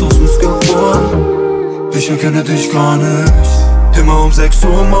 was ist aus uns geworden? Ich erkenne dich gar nicht. Immer um 6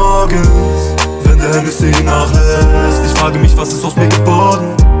 Uhr morgens, wenn der Hennessy nachlässt. Ich frage mich, was ist aus mir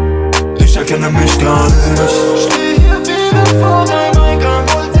geworden? Ich erkenne mich gar nicht. Steh hier wieder vor deinem Eingang,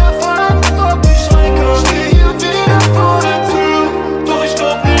 wollt dir fragen, ob ich rein kann. Steh hier wieder vor der Tür, doch ich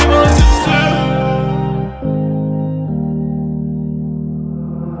glaub niemand ist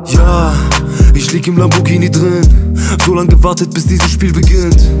hier. Ja, ich lieg im Lamborghini drin, so lang gewartet, bis dieses Spiel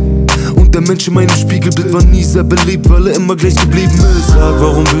beginnt. Und der Mensch in meinem Spiegelbild war nie sehr beliebt, weil er immer gleich geblieben ist. Sag,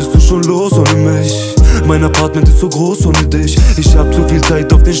 warum bist du schon los ohne mich? Mein Apartment ist so groß ohne dich. Ich hab zu viel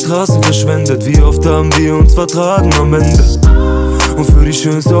Zeit auf den Straßen verschwendet. Wie oft haben wir uns vertragen am Ende? Und für die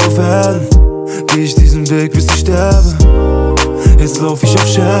Schönste auf Erden geh ich diesen Weg, bis ich sterbe. Jetzt lauf ich auf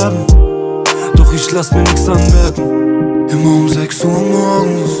Scherben, doch ich lass mir nix anmerken. Immer um 6 Uhr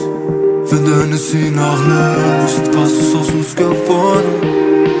morgens, wenn der Hennessy nachlässt, was ist aus uns geworden?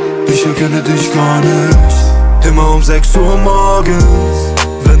 Ich erkenne dich gar nicht. Immer um 6 Uhr morgens,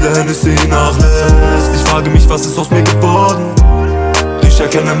 wenn der Hennessy nachlässt. Ich frage mich, was ist aus mir geworden? Ich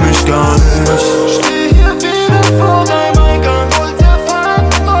erkenne mich gar nicht. Steh hier wieder vor deinem Eingang, wollt dir fragen,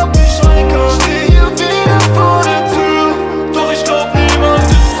 ob ich rein kann. Steh hier wieder vor der Tür, doch ich glaub niemand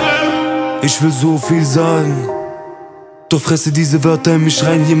ist hier. Ich will so viel sagen, doch fresse diese Wörter in mich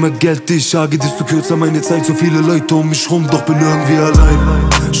rein. Je mehr Geld ich jage, desto kürzer meine Zeit. So viele Leute um mich rum, doch bin irgendwie allein.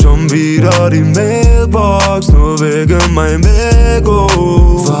 Schon wieder die Mailbox, nur wegen meinem Ego.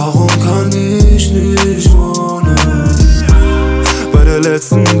 Warum kann ich nicht ohne dich? Bei der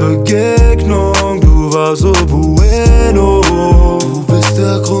letzten Begegnung, du warst so bueno. Du bist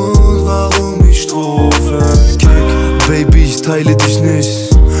der Grund, warum ich Strophen kick. Baby, ich teile dich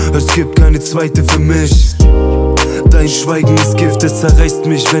nicht, es gibt keine zweite für mich. Dein Schweigen ist Gift, es zerreißt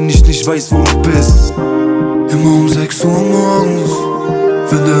mich, wenn ich nicht weiß, wo du bist. Immer um 6 Uhr morgens,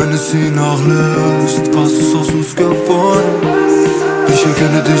 wenn der Hennessy nachlässt, was ist aus uns geworden? Ich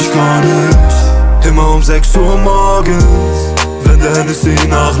erkenne dich gar nicht. Immer um 6 Uhr morgens, wenn der Hennessy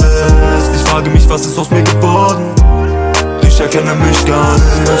nachlässt. Ich frage mich, was ist aus mir geworden? Ich erkenne mich gar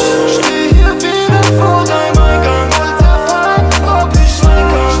nicht. Steh hier wieder vor deinem Eingang, wollt dir fragen, ob ich rein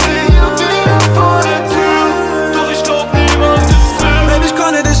kann. Steh hier wieder vor der Tür, doch ich glaub niemand ist hier. Baby, ich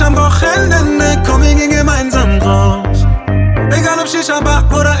konnte dich am Wochenende, komm, wir gehen gemeinsam raus. Egal ob Shisha-Bar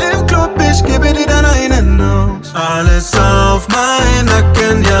oder im Club, ich gebe dir dann einen aus. Alles auf mein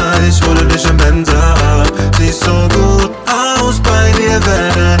Nacken, ja, ich hole dich im Benzer ab. Siehst so gut aus, bei dir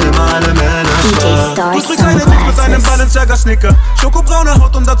werden immer alle Männer. Du Balenciaga Sneaker, schokobraune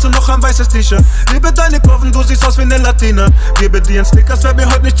Haut und dazu noch ein weißes T-Shirt. Liebe deine Kurven, du siehst aus wie eine Latine. Gebe dir ein Snickers, wär mir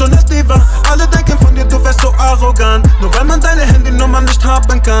heute nicht so nett lieber. Alle denken von dir, du wärst so arrogant, nur weil man deine Handynummer nicht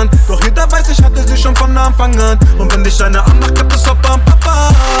haben kann. Doch jeder weiß, ich hatte sie schon von Anfang an. Und wenn dich einer anmacht, klappt es hopp am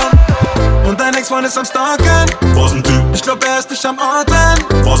Papa. Und dein Ex-Freund ist am Stalken. Was ein Typ. Ich glaub, er ist nicht am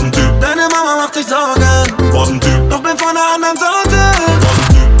Orten. Was ein Typ. Deine Mama macht sich Sorgen. Was ein Typ. Doch bin von einer anderen Sorte. Was ein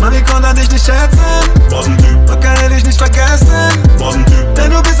Typ. Mami konnte dich nicht schätzen. Was ein Typ. Doch kann er dich nicht vergessen. Was ein Typ.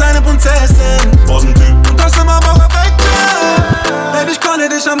 Denn du bist eine Prinzessin. Was ein Typ. Und das immer Woche weg. Baby, ich konnte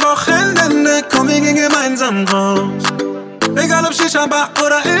dich am Wochenende. Komm, wir gehen gemeinsam raus. Egal ob Shisha-Bar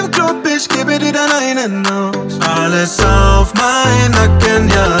oder im Club, ich gebe dir dann einen aus. Alles auf mein Nacken,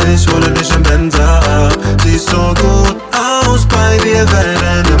 ja, ich hole dich im Benzer ab. Siehst so gut aus, bei dir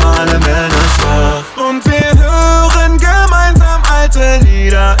werden immer alle Männer schwach. Und wir hören gemeinsam alte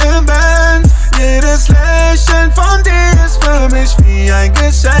Lieder im Band. Jedes Lächeln von dir ist für mich wie ein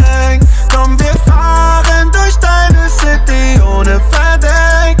Geschenk. Komm, wir fahren durch deine City ohne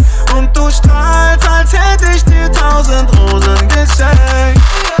Verdeck. Und du strahlst, als hätte ich dir 1000 Rosen geschenkt.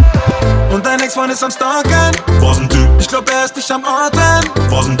 Und dein Ex-Freund ist am Stalken. Was ein Typ. Ich glaub, er ist nicht am Orten.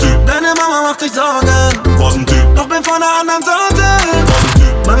 Was ein Typ. Deine Mama macht sich Sorgen. Was ein Typ. Doch bin von einer anderen Sorte. Was ein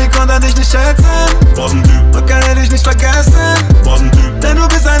Typ. Mami konnte dich nicht schätzen. Was ein Typ. Doch kann er dich nicht vergessen. Was ein Typ. Denn du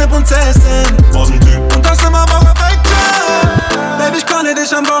bist eine Prinzessin. Was ein Typ. Und das immer Woche weg. Baby, ich konnte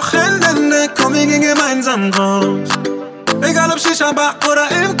dich am Wochenende. Komm, wir gehen gemeinsam raus. Egal ob Shisha-Bar oder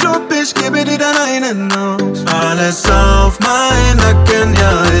im Club, ich gebe dir dann einen aus. Alles auf mein Nacken,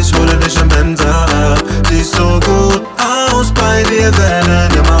 ja, ich hole dich im Benzer ab. Siehst so gut aus, bei dir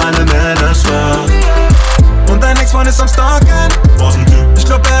werden immer alle Männer schwach. Und dein Ex-Freund ist am Stalken. Was ein Typ. Ich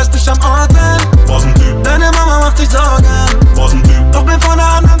glaub, er ist nicht am Orten. Was ein Typ. Deine Mama macht sich Sorgen. Was ein Typ. Doch bin von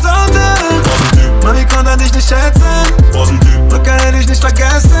einer anderen Sorte. Was ein Typ. Mami konnte dich nicht schätzen. Was ein Typ. Doch kann er dich nicht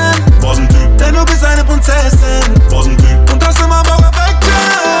vergessen. Was ein Typ. Denn du bist eine Prinzessin. Was ein Typ. Und das immer Woche weg.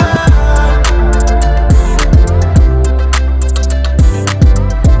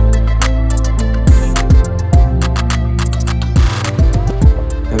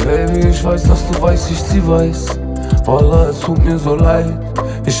 Hey Baby, ich weiß, dass du weißt, ich zieh weiß. Wallah, es tut mir so leid.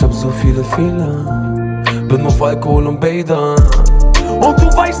 Ich hab so viele Fehler. Bin auf Alkohol und Bädern. Und du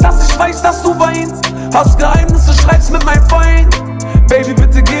weißt, dass du weinst. Hast Geheimnisse, schreibst mit meinem Feind. Baby,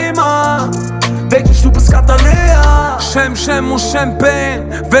 bitte geh mal. Denk nicht, du bist Katalea. Shem und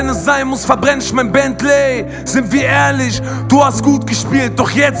Champagne. Wenn es sein muss, verbrenn ich mein Bentley. Sind wir ehrlich, du hast gut gespielt.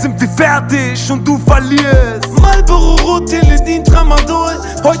 Doch jetzt sind wir fertig und du verlierst. Marlboro Rot, Teledin, Tramadol.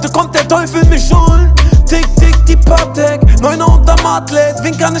 Heute kommt der Teufel mich holen. Tick, tick, die Patek, 9er unterm Athlet.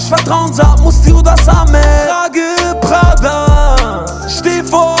 Wen kann ich vertrauen, sag Musti oder Samet. Trage Prada, steh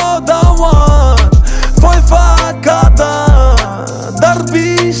vor Dauer. Voll verkatert,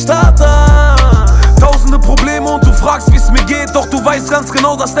 Darbi Stata. Tausende Probleme und du fragst, wie's mir geht. Doch du weißt ganz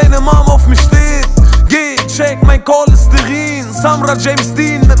genau, dass deine Mom auf mich steht. Geh, check mein Cholesterin. Samra James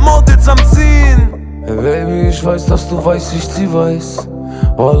Dean mit Models am Ziehen. Hey Baby, ich weiß, dass du weißt, ich zieh weiß.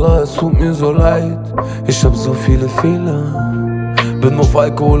 Wallah, es tut mir so leid. Ich hab so viele Fehler. Bin auf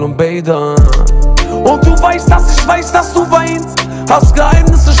Alkohol und Bädern. Und du weißt, dass du weinst. Hast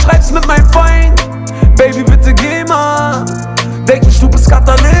Geheimnisse, schreibst mit meinem Feind. Baby, bitte geh mal. Denk nicht, du bist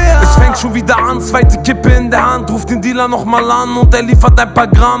Katalea. Es fängt schon wieder an, zweite Kippe in der Hand. Ruf den Dealer nochmal an und er liefert ein paar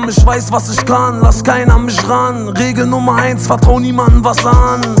Gramm. Ich weiß, was ich kann, lass keiner an mich ran. Regel Nummer 1, vertrau niemandem was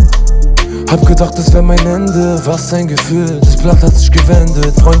an. Hab gedacht, es wär mein Ende, was ein Gefühl. Das Blatt hat sich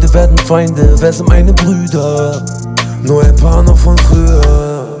gewendet, Freunde werden Feinde. Wer sind meine Brüder? Nur ein paar noch von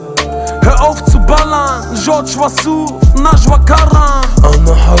früher. Hör auf zu ballern, George Wassouf, Najwa Karan.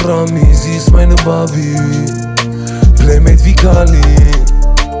 Anna Harami, sie ist meine Barbie. Playmate wie Kali.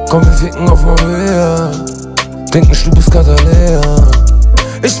 Komm, wir ficken auf Mavea. Denk nicht, du bist Katalea.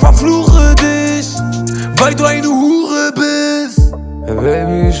 Ich verfluche dich, weil du eine Hure bist. Hey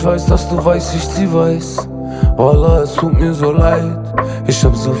Baby, ich weiß, dass du weißt, ich zieh weiß. Wallah, es tut mir so leid. Ich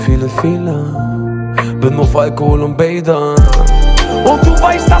hab so viele Fehler. Bin auf Alkohol und Bädern. Und du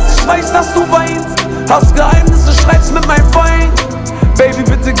weißt, dass du weinst. Hast Geheimnisse, schreibst mit meinem Feind. Baby,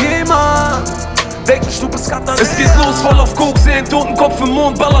 bitte geh mal. Denk nicht, du bist Katalea. Es geht los, voll auf Koks, seh einen toten Kopf im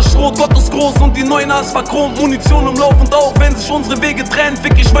Mond. Ballerschrot, Gott ist groß und die Neuner ist verchromt. Munition im Lauf und auf, wenn sich unsere Wege trennen,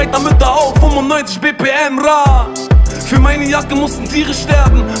 fick ich weiter Mütter auf. 95 BPM, Ra. Für meine Jacke mussten Tiere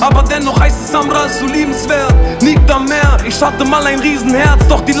sterben, aber dennoch heißt es Samra ist so liebenswert. Liegt am Meer, ich hatte mal ein Riesenherz,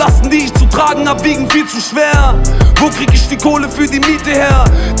 doch die Lasten, die ich zu tragen hab, wiegen viel zu schwer. Wo krieg ich die Kohle für die Miete her?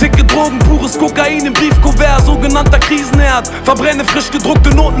 Dicke Drogen, pures Kokain im Briefkuvert, sogenannter Krisenherd. Verbrenne frisch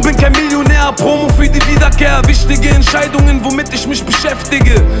gedruckte Noten, bin kein Millionär. Promo für die Wiederkehr, wichtige Entscheidungen, womit ich mich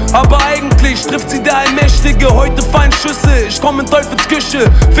beschäftige. Aber eigentlich trifft sie der Allmächtige. Heute fallen Schüsse, ich komm in Teufels Küche.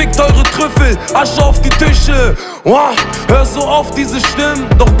 Fickt eure Trüffel, Asche auf die Tische. Wow, hör so oft diese Stimmen,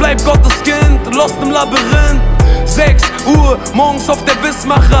 doch bleib Gottes Kind, lost im Labyrinth. 6 Uhr morgens auf der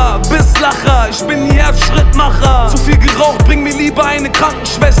Wissmacher, Bisslacher, ich bin die Herzschrittmacher. Zu viel geraucht, bring mir lieber eine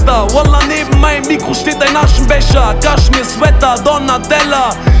Krankenschwester. Wallah, neben meinem Mikro steht ein Aschenbecher. Kaschmir, Sweater,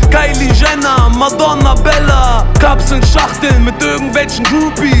 Donatella, Kylie Jenner, Madonna, Bella. Kapseln, Schachteln mit irgendwelchen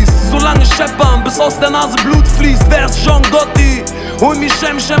Groupies. Solange scheppern, bis aus der Nase Blut fließt. Wer ist John Gotti? Hol mir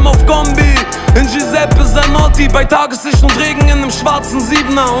Shem auf Kombi. In Giuseppe Zanotti, bei Tageslicht und Regen in einem schwarzen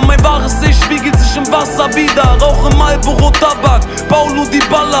Siebener. Und mein wahres Ich spiegelt sich im Wasser wieder. Rauche Marlboro Tabak, Paulo Di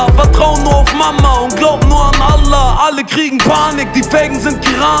Balla. Vertrau nur auf Mama und glaub nur an Allah. Alle kriegen Panik, die Felgen sind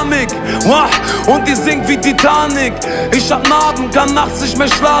Keramik. Und ihr singt wie Titanic. Ich hab Narben, kann nachts nicht mehr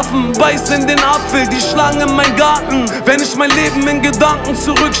schlafen. Beiß in den Apfel, die Schlangen in mein Garten. Wenn ich mein Leben in Gedanken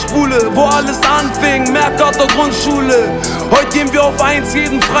zurückspule, wo alles anfing, Mercator Grundschule. Heute gehen wir auf 1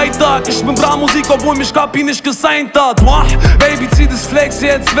 jeden Freitag. Ich bin Musik, obwohl mich Kapi nicht gesigned hat. Baby, zieh das Flex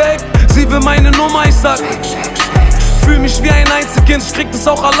jetzt weg. Sie will meine Nummer, ich sag fühl mich wie ein Einzelkind, ich krieg das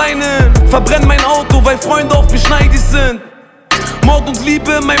auch alleine hin. Verbrenn mein Auto, weil Freunde auf mich neidisch sind. Mord und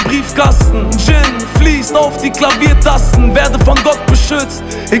Liebe in meinem Briefkasten. Gin fließt auf die Klaviertasten. Werde von Gott beschützt,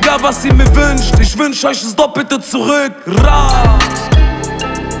 egal was ihr mir wünscht. Ich wünsch euch das Doppelte zurück. Ra.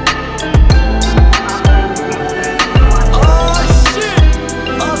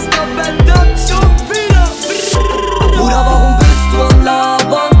 Bruder, warum bist du am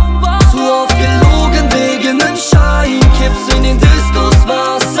Labern? Zu oft gelogen wegen nem Schein. Kippst in den Discos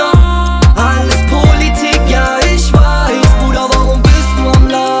Wasser. Alles Politik, ja ich weiß. Bruder, warum bist du am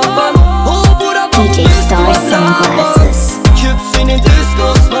Labern? Oh Bruder, warum bist du am Labern? Kippst in den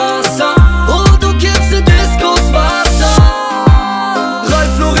Discos Wasser. Oh, du kippst in Discos Wasser.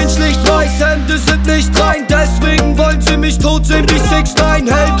 Ralf Lauren schlicht weiß, Hände sind nicht rein. Deswegen wollen sie mich tot sehen wie Sixstein.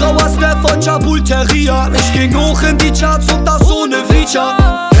 Hellgrauer Snap von Chabul Terrier. Ich ging hoch in die Charts und das ohne Feature.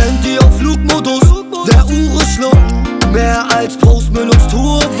 Handy auf Flugmodus, der Uhr schluckt mehr als Postmüll und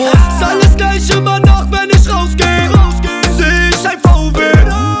Tourbus. Ist alles gleich immer nach, wenn ich rausgeh. Seh ich ein VW.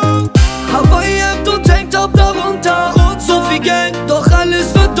 Hawaii-Hemd und Tanktop darunter. So viel Geld, doch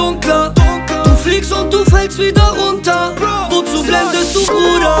alles wird dunkler. Du fliegst und du fällst wieder runter. Wozu blendest du,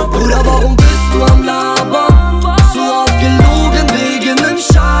 Bruder? Bruder, warum bist du am Labern? Zu oft gelogen wegen nem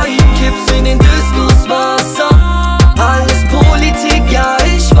Schein. Kippst in den Discos Wasser. Alles Politik, ja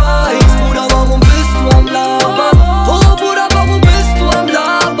ich weiß. Bruder, warum bist du am Labern? Oh Bruder, warum bist du am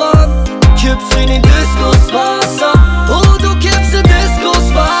Labern? Kippst in den Discos Wasser. Oh, du kippst in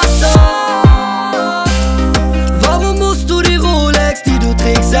Discos Wasser. Warum musst du die Rolex, die du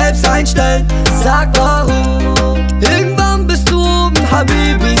trägst, selbst einstellen? Sag warum. Irgendwann bist du oben,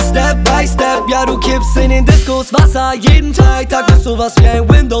 Habibi, Step by Step. Ja, du kippst in den Discos Wasser. Jeden Freitag bist du was wie ein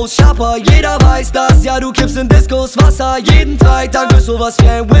Windows-Shopper. Jeder weiß das. Ja, du kippst in Discos Wasser. Jeden Freitag bist du was wie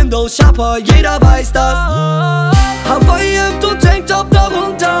ein Windows-Shopper. Jeder weiß das. Hawaii-Hemd und Tanktop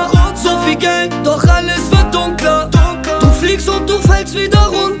darunter. So viel Geld, doch alles wird dunkler. Du fliegst und du fällst wieder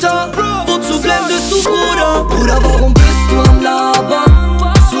runter. Wozu blendest du, Bruder? Bruder, warum bist du am Labern?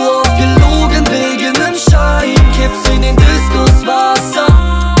 Zu oft gelogen wegen nem Schein. Kippst in den Discos Wasser.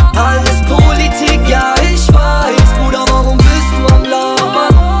 Alles Politik, ja ich weiß. Bruder, warum bist du am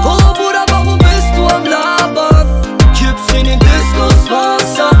Labern? Oh Bruder, warum bist du am Labern? Kippst in den Discos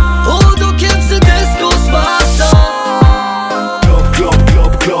Wasser. Oh, du kippst in Discos Wasser.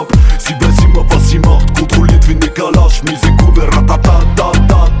 Klapp, sie weiß immer was sie macht. Kontrolliert wie ne Kalasch, Misekube,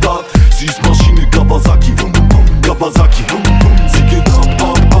 ratatatatat. Sie ist Maschine, Kawasaki, Kawasaki. Sie geht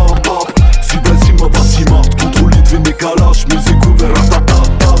ab. Sie weiß immer was sie macht. Kontrolliert wie ne Kalasch, Misekube,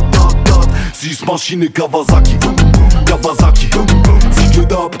 ratatatatat. Sie ist Maschine, Kawasaki, Kawasaki. Sie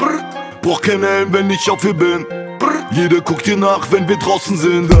geht ab. Brauch keinen Helm, wenn ich auf ihr bin. Jeder guckt ihr nach, wenn wir draußen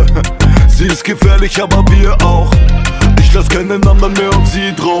sind. Sie ist gefährlich, aber wir auch. Ich lass keinen anderen mehr auf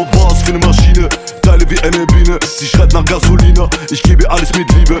sie drauf. Was für ne Maschine, Teile wie eine Biene. Sie schreit nach Gasolina, ich gebe alles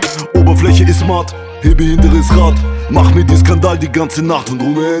mit Liebe. Oberfläche ist matt, hebe hinteres Rad. Mach mir die Skandal die ganze Nacht und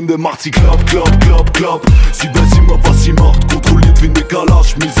ohne Ende macht sie klapp. Sie weiß immer was sie macht, kontrolliert wie ne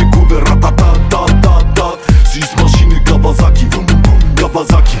Kalasch. Misekube, ratatatatat. Sie ist Maschine, Kawasaki,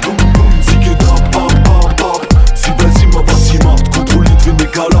 Kawasaki. Sie geht ab. Sie weiß immer kontrolliert wie ne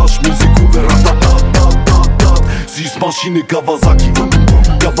Kalash. Musik über ratatatat. Sie ist Maschine Kawasaki,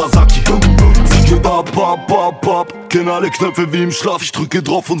 Kawasaki. Sie geht ab. Kenn alle Knöpfe wie im Schlaf. Ich drücke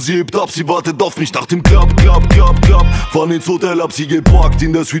drauf und sie hebt ab. Sie wartet auf mich nach dem Klapp. Fahren ins Hotel ab, sie geparkt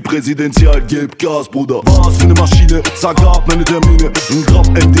in der Suite präsidential. Gib Gas, Bruder. Was für ne Maschine? Sag ab, meine Termine. Ein Gramm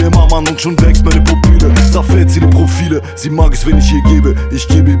MDMA, Mann, und schon wächst meine Pupille. Sag fett, sie die Profile. Sie mag es, wenn ich ihr gebe. Ich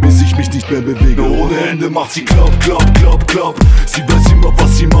gebe, bis ich mich nicht mehr bewege. Ohne Ende macht sie klapp. Sie weiß immer,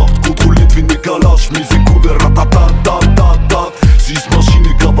 was sie macht. Kontrolliert wie ne Kalash. Musik über ratatatat. Sie ist Maschine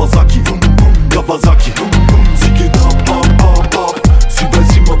Kawasaki, Kawasaki. Sie geht ab. Sie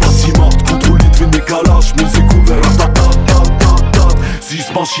weiß immer, was sie macht. Kontrolliert wie ne Kalash. Musik über ratatatat. Sie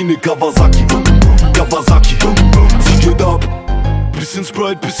ist Maschine Kawasaki, Kawasaki. Sie geht ab. Bisschen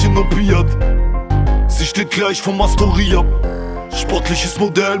Sprite, bisschen Opiat. Sie steht gleich vom Astoria. Sportliches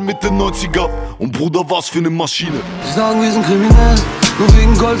Modell mit den 90er. Und Bruder, was für ne Maschine. Sie sagen, wir sind kriminell, nur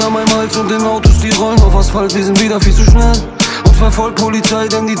wegen Gold an meinem Hals und den Autos, die rollen auf Asphalt. Wir sind wieder viel zu schnell. Uns verfolgt Polizei,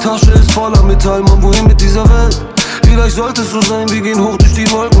 denn die Tasche ist voller Metall. Mann, wohin mit dieser Welt? Vielleicht sollte es so sein, wir gehen hoch durch die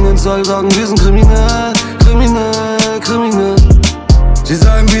Wolken ins All. Sagen, wir sind kriminell. Sie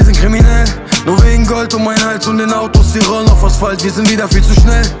sagen, wir sind kriminell, nur wegen Gold um mein Hals und den Autos, die rollen auf Asphalt. Wir sind wieder viel zu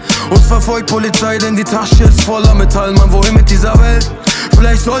schnell. Uns verfolgt Polizei, denn die Tasche ist voller Metall. Mann, wohin mit dieser Welt?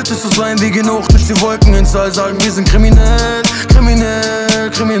 Vielleicht sollte es so sein, wir gehen hoch durch die Wolken ins All. Sagen, wir sind kriminell.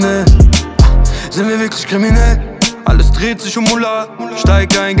 Sind wir wirklich kriminell? Alles dreht sich um Mullah.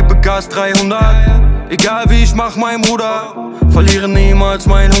 Steig ein, gib Gas 300. Egal wie ich mach, mein Bruder. Verliere niemals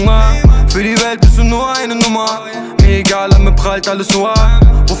meinen Hunger. Für die Welt bist du nur eine Nummer. Mir egal, an mir prallt alles nur ab.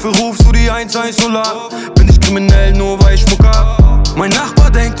 Wofür rufst du die 110 ab? Bin ich kriminell, nur weil ich Schmuck hab? Mein Nachbar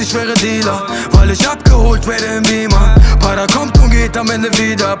denkt, ich wäre Dealer, weil ich abgeholt werde im Beamer. Prada kommt und geht am Ende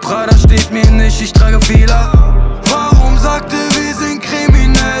wieder. Prada steht mir nicht, ich trage Fehler. Warum sagt ihr, wir sind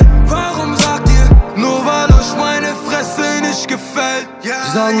kriminell? Warum sagt ihr, nur weil euch meine Fresse nicht gefällt? Sie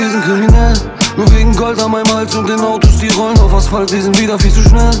sagen, wir sind kriminell, nur wegen Gold an meinem Hals und den Autos, die rollen auf Asphalt. Wir sind wieder viel zu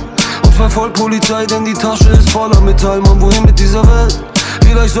schnell. Uns verfolgt Polizei, denn die Tasche ist voller Metall. Mann, wohin mit dieser Welt?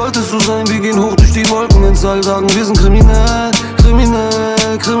 Vielleicht sollte es so sein, wir gehen hoch durch die Wolken ins All. Sagen, wir sind kriminell.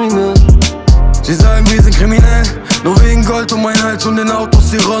 Sie sagen, wir sind kriminell, nur wegen Gold um mein Hals und den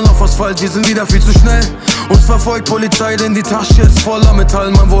Autos, die rollen auf Asphalt. Wir sind wieder viel zu schnell. Uns verfolgt Polizei, denn die Tasche ist voller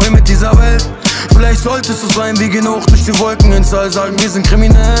Metall. Mann, wohin mit dieser Welt? Vielleicht sollte es so sein, wir gehen hoch durch die Wolken ins All. Sagen, wir sind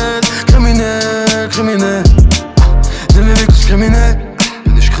kriminell. Sind wir wirklich kriminell?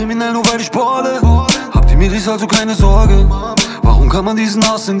 Bin ich kriminell, nur weil ich balle? Habt ihr mir dies also keine Sorge? Warum kann man diesen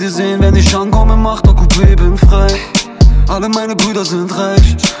Hass in dir sehen, wenn ich ankomme, macht der Coupé, bin frei. Alle meine Brüder sind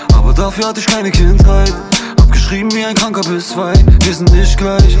reich, aber dafür hatte ich keine Kindheit. Abgeschrieben wie ein Kranker bis 2, wir sind nicht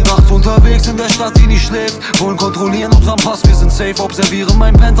gleich. Nachts unterwegs in der Stadt, die nicht schläft. Wollen kontrollieren unseren Pass, wir sind safe. Observieren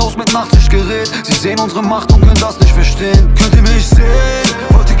mein Penthouse mit Nachtsichtgerät. Sie sehen unsere Macht und können das nicht verstehen. Könnt ihr mich sehen?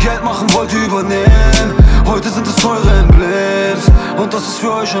 Wollt ihr Geld machen, wollt ihr übernehmen? Heute sind es teure Emblems und das ist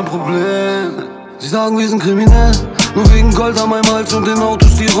für euch ein Problem. Sie sagen, wir sind kriminell, nur wegen Gold an meinem Hals und den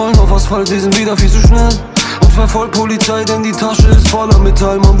Autos, die rollen auf Asphalt. Wir sind wieder viel zu schnell. Uns verfolgt Polizei, denn die Tasche ist voller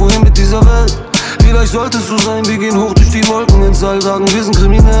Metall. Mann, wohin mit dieser Welt? Vielleicht sollte es so sein, wir gehen hoch durch die Wolken ins All. Sagen, wir sind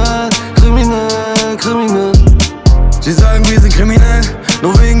kriminell. Sie sagen, wir sind kriminell,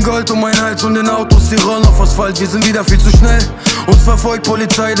 nur wegen Gold um mein Hals und den Autos, die rollen auf Asphalt. Wir sind wieder viel zu schnell. Uns verfolgt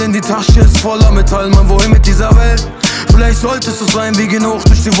Polizei, denn die Tasche ist voller Metall. Mann, wohin mit dieser Welt? Vielleicht sollte es so sein, wir gehen hoch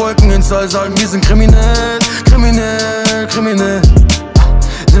durch die Wolken ins All. Sagen, wir sind kriminell. Sind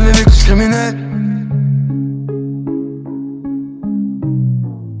wir wirklich kriminell?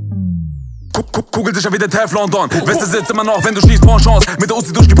 Kugelsicher wie der Teflon Don. Weste sitzt immer noch, wenn du schießt, bon Chance. Mit der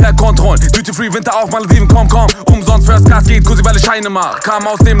Uzi durchgepackt, Kontrollen. Duty Free, Winter auf, Malediven, komm. Umsonst First Class geht, Kusi, weil ich Scheine mach. Kam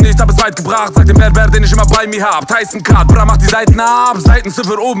aus dem Nichts, hab es weit gebracht. Sag dem Bad, den ich immer bei mir hab. Tyson Card, Bra, macht die Seiten ab.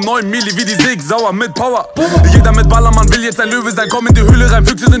 Seitenziffer oben, 9 Milli wie die Sig, sauer mit Power. Jeder mit Ballermann will jetzt ein Löwe sein. Komm in die Höhle rein,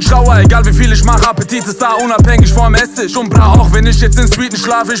 Füchse sind schlauer. Egal wie viel ich mach, Appetit ist da, unabhängig vom Esstisch. Und Bra, auch wenn ich jetzt in Streeten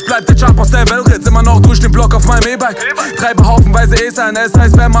schlafe, ich bleib der Champ aus der Weltritz. Immer noch durch den Block auf meinem E-Bike. Treibe haufenweise E-Sein, es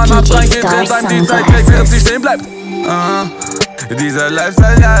heißt, wenn man ab reingeht, rennt einem die Zeit weg, während sie stehen bleibt. Dieser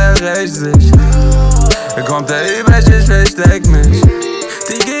Lifestyle, ja, er rächt sich. Kommt der Ebrech, ich versteck mich.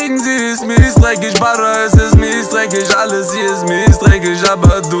 Die Gegend, sie ist mies dreckig, Barra, es ist mies dreckig. Alles hier ist mies dreckig,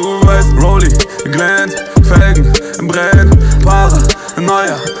 aber du weißt. Rolli, glänzt, Felgen, brennt, Para,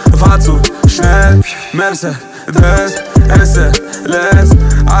 neuer, fahr zu schnell. Mercedes, SLS,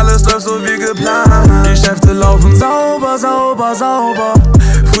 alles läuft so wie geplant. Geschäfte laufen sauber.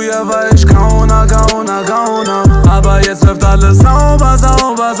 Früher war ich Gauner, aber jetzt läuft alles sauber.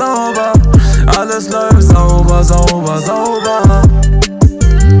 Alles läuft sauber.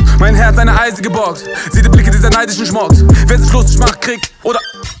 Mein Herz eine eisige Box. Sieh die Blicke dieser neidischen Schmocks. Wer sich lustig macht, kriegt oder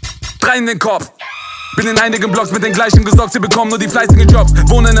 3 in den Kopf. Bin in einigen Blocks mit den gleichen gesockt, sie bekommen nur die fleißigen Jobs.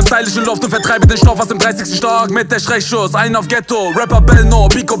 Wohne in einem stylischen Loft und vertreibe den Stoff aus dem 30. Stock. Mit der Schreckschuss, ein auf Ghetto, Rapper Belno,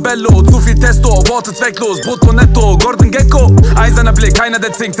 Picobello, zu viel Testo, Worte zwecklos, Brutto netto, Gordon Gecko. Eiserner Blick, keiner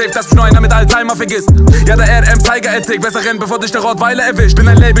der zinkt, safe, dass mich nur einer mit Alzheimer vergisst. Ja, der RM Tiger-Ethik, besser rennt, bevor dich der Rottweiler erwischt. Bin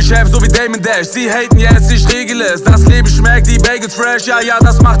ein Labelchef, so wie Damon Dash, sie haten, yes, ich regel es. Das Leben schmeckt, die Bagels fresh, ja,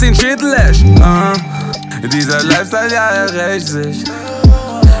 das macht den Schädel lash. Dieser Lifestyle, ja, er rächt sich.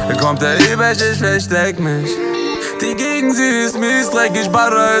 Kommt der Eberch, ich versteck mich. Die Gegend, sie ist mies dreckig,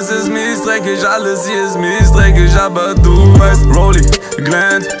 Barra, es ist mies dreckig, alles hier ist mies dreckig, aber du weißt, Rolli,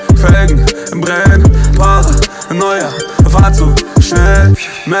 Gland, Felgen, Brenn, Para, Neuer, fahr zu schnell,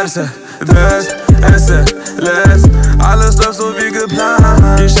 Mercedes, SLS, alles läuft so wie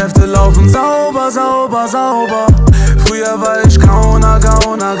geplant. Geschäfte laufen sauber, sauber, sauber. Früher war ich Gauner,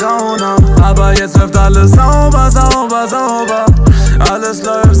 aber jetzt läuft alles sauber, sauber, sauber. Alles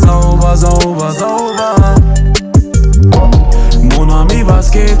läuft sauber, sauber, sauber. Mon Ami,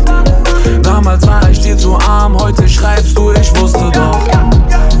 was geht? Damals war ich dir zu arm, heute schreibst du, ich wusste doch.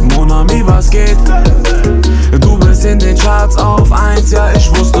 Mon Ami, was geht? Du bist in den Charts auf 1, ja,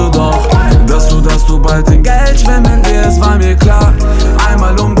 ich wusste doch. Dass du bald in Geld schwimmen wirst, war mir klar.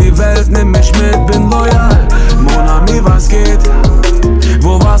 Einmal um die Welt, nimm mich mit, bin loyal. Mon Ami, was geht?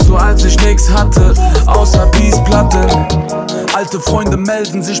 Wo warst du, als ich nix hatte, außer Peace-Platten? Alte Freunde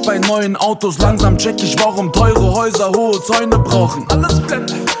melden sich bei neuen Autos. Langsam check ich, warum teure Häuser hohe Zäune brauchen.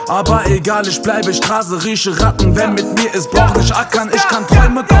 Aber egal, ich bleibe Straße, rieche Ratten. Wer mit mir ist, braucht nicht ackern, ich kann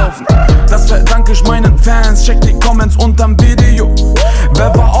Träume kaufen. Das verdanke ich meinen Fans, check die Comments unterm Video.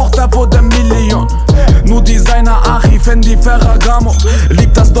 Wer war auch da vor der Million? Nur Designer Achi, Fendi, Ferragamo.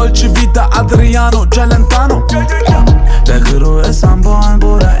 Liebt das Dolce Vita, Adriano, Celentano. Der Giro ist am Born,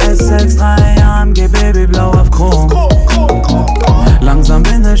 Bruder, S63 AMG, Babyblau auf Chrom. Langsam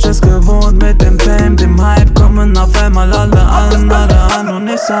bin ich es gewohnt mit dem Fame, dem Hype. Kommen auf einmal alle an und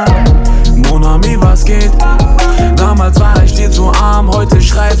ich sag, Mon Ami, was geht? Damals war ich dir zu arm, heute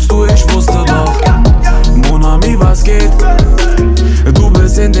schreibst du, ich wusste doch. Mon Ami, was geht? Du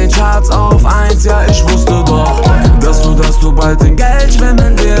bist in den Charts auf 1, ja, ich wusste doch. Dass du bald in Geld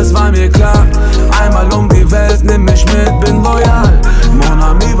schwimmen wirst, war mir klar. Einmal um die Welt, nimm mich mit, bin loyal. Mon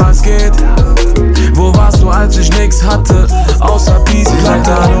Ami, was geht? Wo warst du, als ich nix hatte, außer Peace? Sie sagt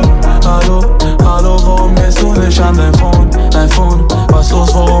hallo, warum gehst du nicht an dein Phone? Was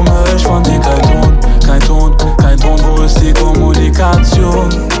los, warum hör ich von dir kein Ton, wo ist die Kommunikation?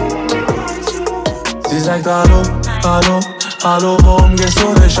 Sie sagt hallo, warum gehst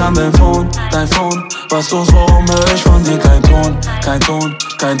du nicht an dein Phone? Was los, warum hör ich von dir kein Ton,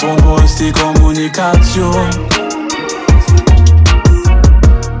 wo ist die Kommunikation?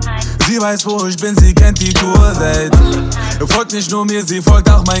 Sie weiß, wo ich bin, sie kennt die Tour-Welt. Folgt nicht nur mir, sie folgt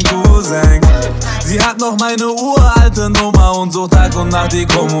auch mein Cousin. Sie hat noch meine uralte Nummer und sucht Tag und Nacht die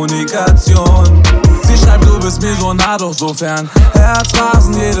Kommunikation. Sie schreibt, du bist mir so nah, doch so fern.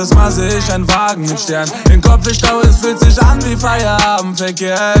 Herzrasen, jedes Mal seh ich einen Wagen mit Stern. Den Kopf ich stau, es fühlt sich an wie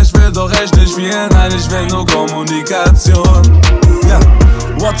Feierabendverkehr. Ich will doch echt nicht viel, nein, ich will nur Kommunikation. Ja.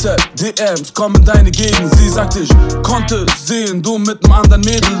 WhatsApp, DMs, komm in deine Gegend. Sie sagt, ich konnte sehen, du mit nem anderen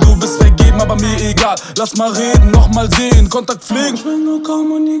Mädel. Du bist vergeben, aber mir egal. Lass mal reden, nochmal sehen, Kontakt pflegen. Ich will nur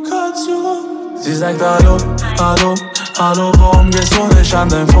Kommunikation. Sie sagt hallo, warum gehst du nicht an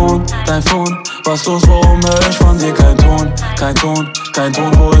dein Phone? Was los, warum hör ich von dir kein Ton,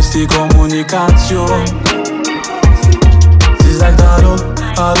 wo ist die Kommunikation? Sie sagt hallo,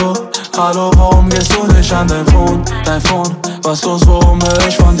 warum gehst du nicht an dein Phone? Was los, warum hör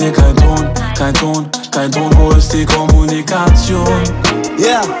ich von dir kein Ton, wo ist die Kommunikation?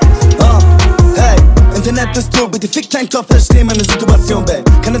 Yeah, hey, Internet ist tot, bitte fick dein Kopf, versteh meine Situation, babe.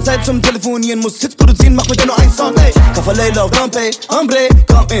 Keine Zeit zum Telefonieren, muss Hits produzieren, mach mit dir nur ein Song, ey. Kafalei lauf, Rampay, Hombre,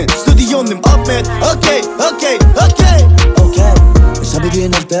 komm in Studio, nimm ab mit, okay. Ich habe dir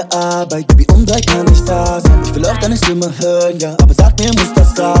nach der Arbeit, Baby, um 3 kann ich da sein. Ich will auch deine Stimme hören, ja, aber sag mir, muss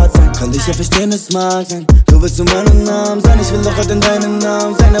das grad sein? Kann dich ja verstehen, es mag sein. Du willst nur meinen Namen sein, ich will doch heute deinen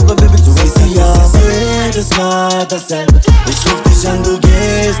Namen sein. Aber Baby, du weißt ja, jedes Mal dasselbe. Ich ruf dich an, du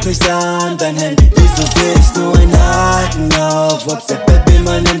gehst nicht an dein Handy. Wieso seh ich nur ein Haken auf WhatsApp? Baby,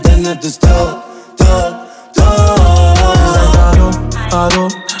 mein Internet ist tot.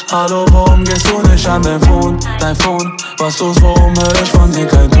 Hallo, warum gehst du nicht an dein Phone? Was los, warum hör ich von dir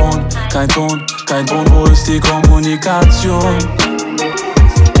kein Ton, wo ist die Kommunikation?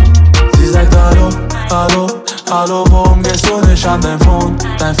 Sie sagt hallo, warum gehst du nicht an dein Phone?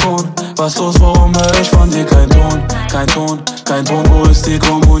 Was los, warum hör ich von dir kein Ton, kein Ton, wo ist die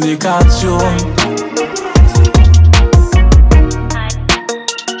Kommunikation?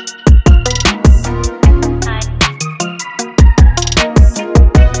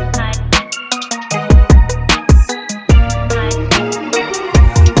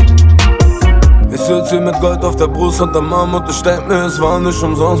 Ich sitz hier mit Gold auf der Brust und der Mom und ich denk mir, es war nicht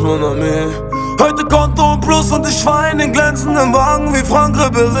umsonst, mon ami. Heute Konto und Plus und ich fahr in den glänzenden Wagen wie Frank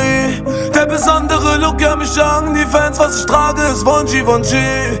Ribéry. Der besondere Look, ja mich jagen die Fans, was ich trage ist Vonji.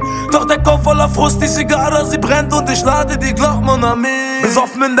 Doch der Kopf voller Frust, die Zigarre, sie brennt und ich lade die Glock, mon ami.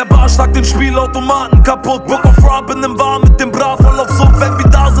 Besoffen in der Bar, schlag den Spielautomaten kaputt. Book of Rap in dem Bar mit dem Bra voll auf Sumpf. Wenn wir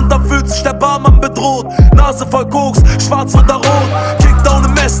da sind, dann fühlt sich der Barmann bedroht. Nase voll Koks, schwarz oder rot. Kickdown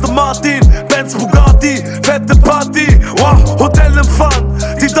im Aston Martin, Benz Bugatti, fette Party, wow, Hotelempfang.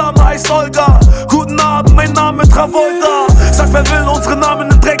 Die Dame heißt Olga, guten Abend, mein Name Travolta. Sag, wer will unsere Namen in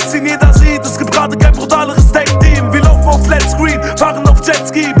den Dreck ziehen, jeder sieht, es gibt gerade kein brutaleres Tag-Team. Wir laufen auf Flatscreen, fahren auf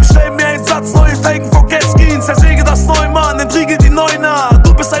Jetski, bestellen mir einen Satz, neue Felgen vor Gaskins. Zersäge das Neumann, entriegel die Neuner.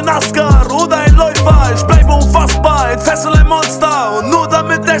 Du bist ein Askar oder ein Läufer, ich bleibe unfassbar, entfessel ein Monster und nur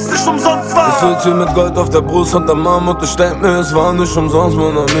damit es nicht umsonst war. Ich sitz hier mit Gold auf der Brust und der Mom und ich denk mir, es war nicht umsonst,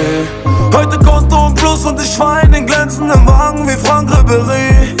 mon ami. Heute Konto und Plus und ich fahr in den glänzenden Wagen wie Frank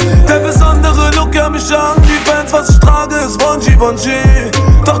Ribéry. Der besondere Look, ja mich jagen die Fans, was ich trage ist Vonji.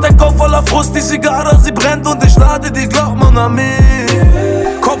 Doch der Kopf voller Frust, die Zigarre, sie brennt und ich lade die Glock, mon ami.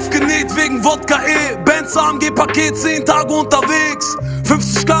 Kopf genäht wegen Wodka Benz AMG Paket, 10 Tage unterwegs.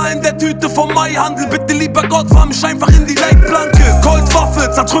 50k in der Tüte vom Maihandel, bitte lieber Gott, fahr mich einfach in die Leitplanke.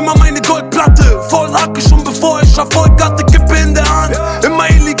 Goldwaffe, zertrümmer meine Goldplatte. Voll Hacke schon bevor ich Erfolg hatte, Kippe in der Hand. Immer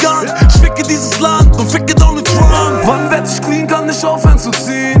elegant, ich ficke dieses Land und ficke Donald Trump. Wann werd ich clean, kann ich aufhören zu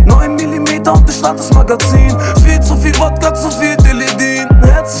ziehen. 9mm und ich lade das Magazin. Viel zu viel Wodka, zu viel Teledin.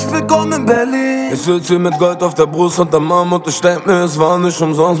 Herzlich willkommen in Berlin. Ich sitz hier mit Gold auf der Brust und der Mom und ich denk mir, es war nicht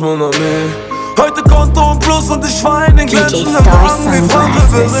umsonst, mon ami. Heute Konto und Plus und ich fahr in den glänzenden Wagen wie Frank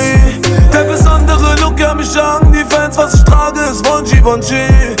Ribéry. Der besondere Look, ja mich jagen die Fans, was ich trage ist Vonji.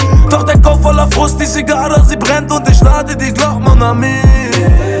 Doch der Kopf voller Frust, die Zigarre, sie brennt und ich lade die Glock, mon ami.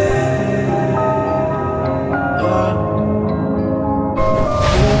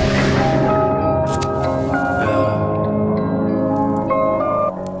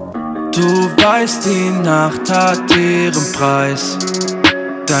 Du weißt, die Nacht hat ihren Preis.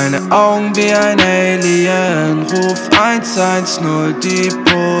 Deine Augen wie ein Alien, ruf 110, die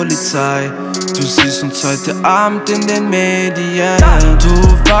Polizei. Du siehst uns heute Abend in den Medien.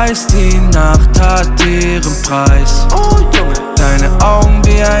 Du weißt, die Nacht hat ihren Preis. Deine Augen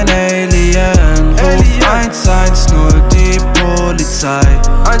wie ein Alien, ruf 110, die Polizei.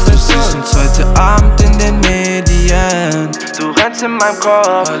 Du siehst uns heute Abend in den Medien. Du rennst in meinem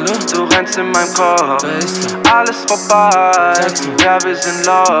Kopf, du rennst in meinem Kopf. Alles vorbei, ja wir sind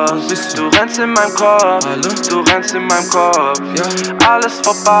lost. Du rennst in meinem Kopf, du rennst in meinem Kopf. Alles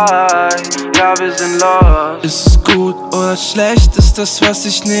vorbei, ja wir sind lost. Ist es gut oder schlecht, ist das was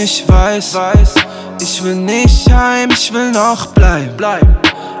ich nicht weiß. Ich will nicht heim, ich will noch bleiben.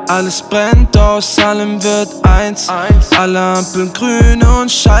 Alles brennt, aus allem wird eins. Alle Ampeln grün und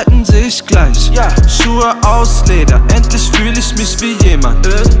schalten sich gleich. Schuhe aus Leder, endlich fühl ich mich wie jemand.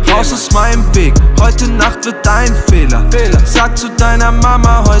 Raus aus meinem Weg, heute Nacht wird ein Fehler. Sag zu deiner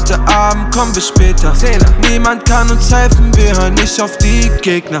Mama, heute Abend kommen wir später. Niemand kann uns helfen, wir hören nicht auf die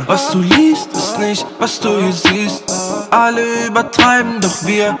Gegner. Was du liest, ist nicht, was du hier siehst. Alle übertreiben, doch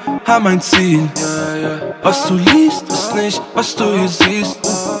wir haben ein Ziel. Was du liest, ist nicht, was du hier siehst.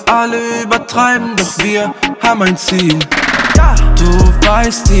 Alle übertreiben, doch wir haben ein Ziel. Du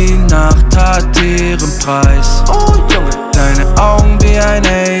weißt, die Nacht hat ihren Preis. Deine Augen wie ein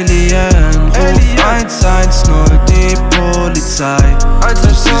Alien, ruf 110, die Polizei. Du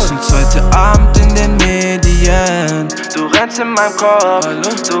siehst uns heute Abend in den Medien. Du rennst in meinem Kopf,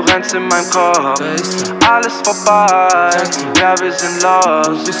 du rennst in meinem Kopf. Alles vorbei, ja wir sind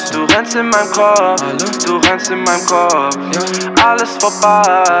lost. Du rennst in meinem Kopf, du rennst in meinem Kopf. Alles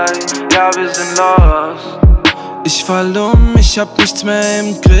vorbei, ja wir sind lost. Ich fall ich hab nichts mehr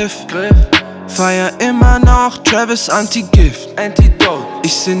im Griff. Feier immer noch Travis Anti-Gift.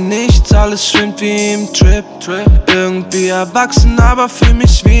 Ich seh nichts, alles schwimmt wie im Trip. Irgendwie erwachsen, aber fühl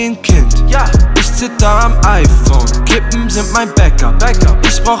mich wie ein Kind. Ich zitter am iPhone, Kippen sind mein Backup.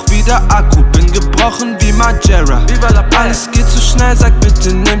 Ich brauch wieder Akku, bin gebrochen wie Majera. Alles geht zu schnell, sag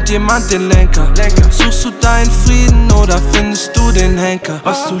bitte, nimmt jemand den Lenker. Suchst du deinen Frieden oder findest du den Henker?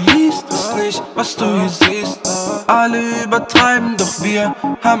 Was du liest, ist es nicht, was du hier siehst. Alle übertreiben, doch wir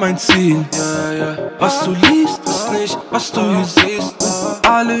haben ein Ziel. Was du liest, ist nicht, was du hier siehst.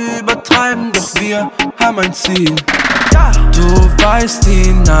 Alle übertreiben, doch wir haben ein Ziel. Du weißt,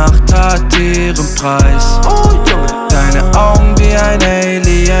 die Nacht hat ihren Preis. Deine Augen wie ein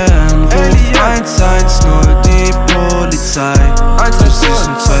Alien. Ruf 110, die Polizei. Du siehst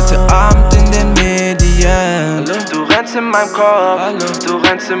ein zweiter Abend in den Medien. Du rennst in meinem Kopf, du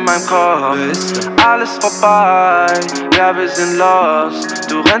rennst in meinem Kopf. Alles vorbei, ja wir sind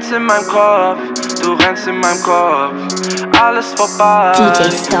lost. Du rennst in meinem Kopf, du rennst in meinem Kopf. Alles vorbei,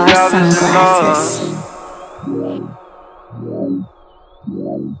 DJ StarSunglasses. Ja, wir sind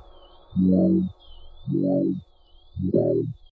lost.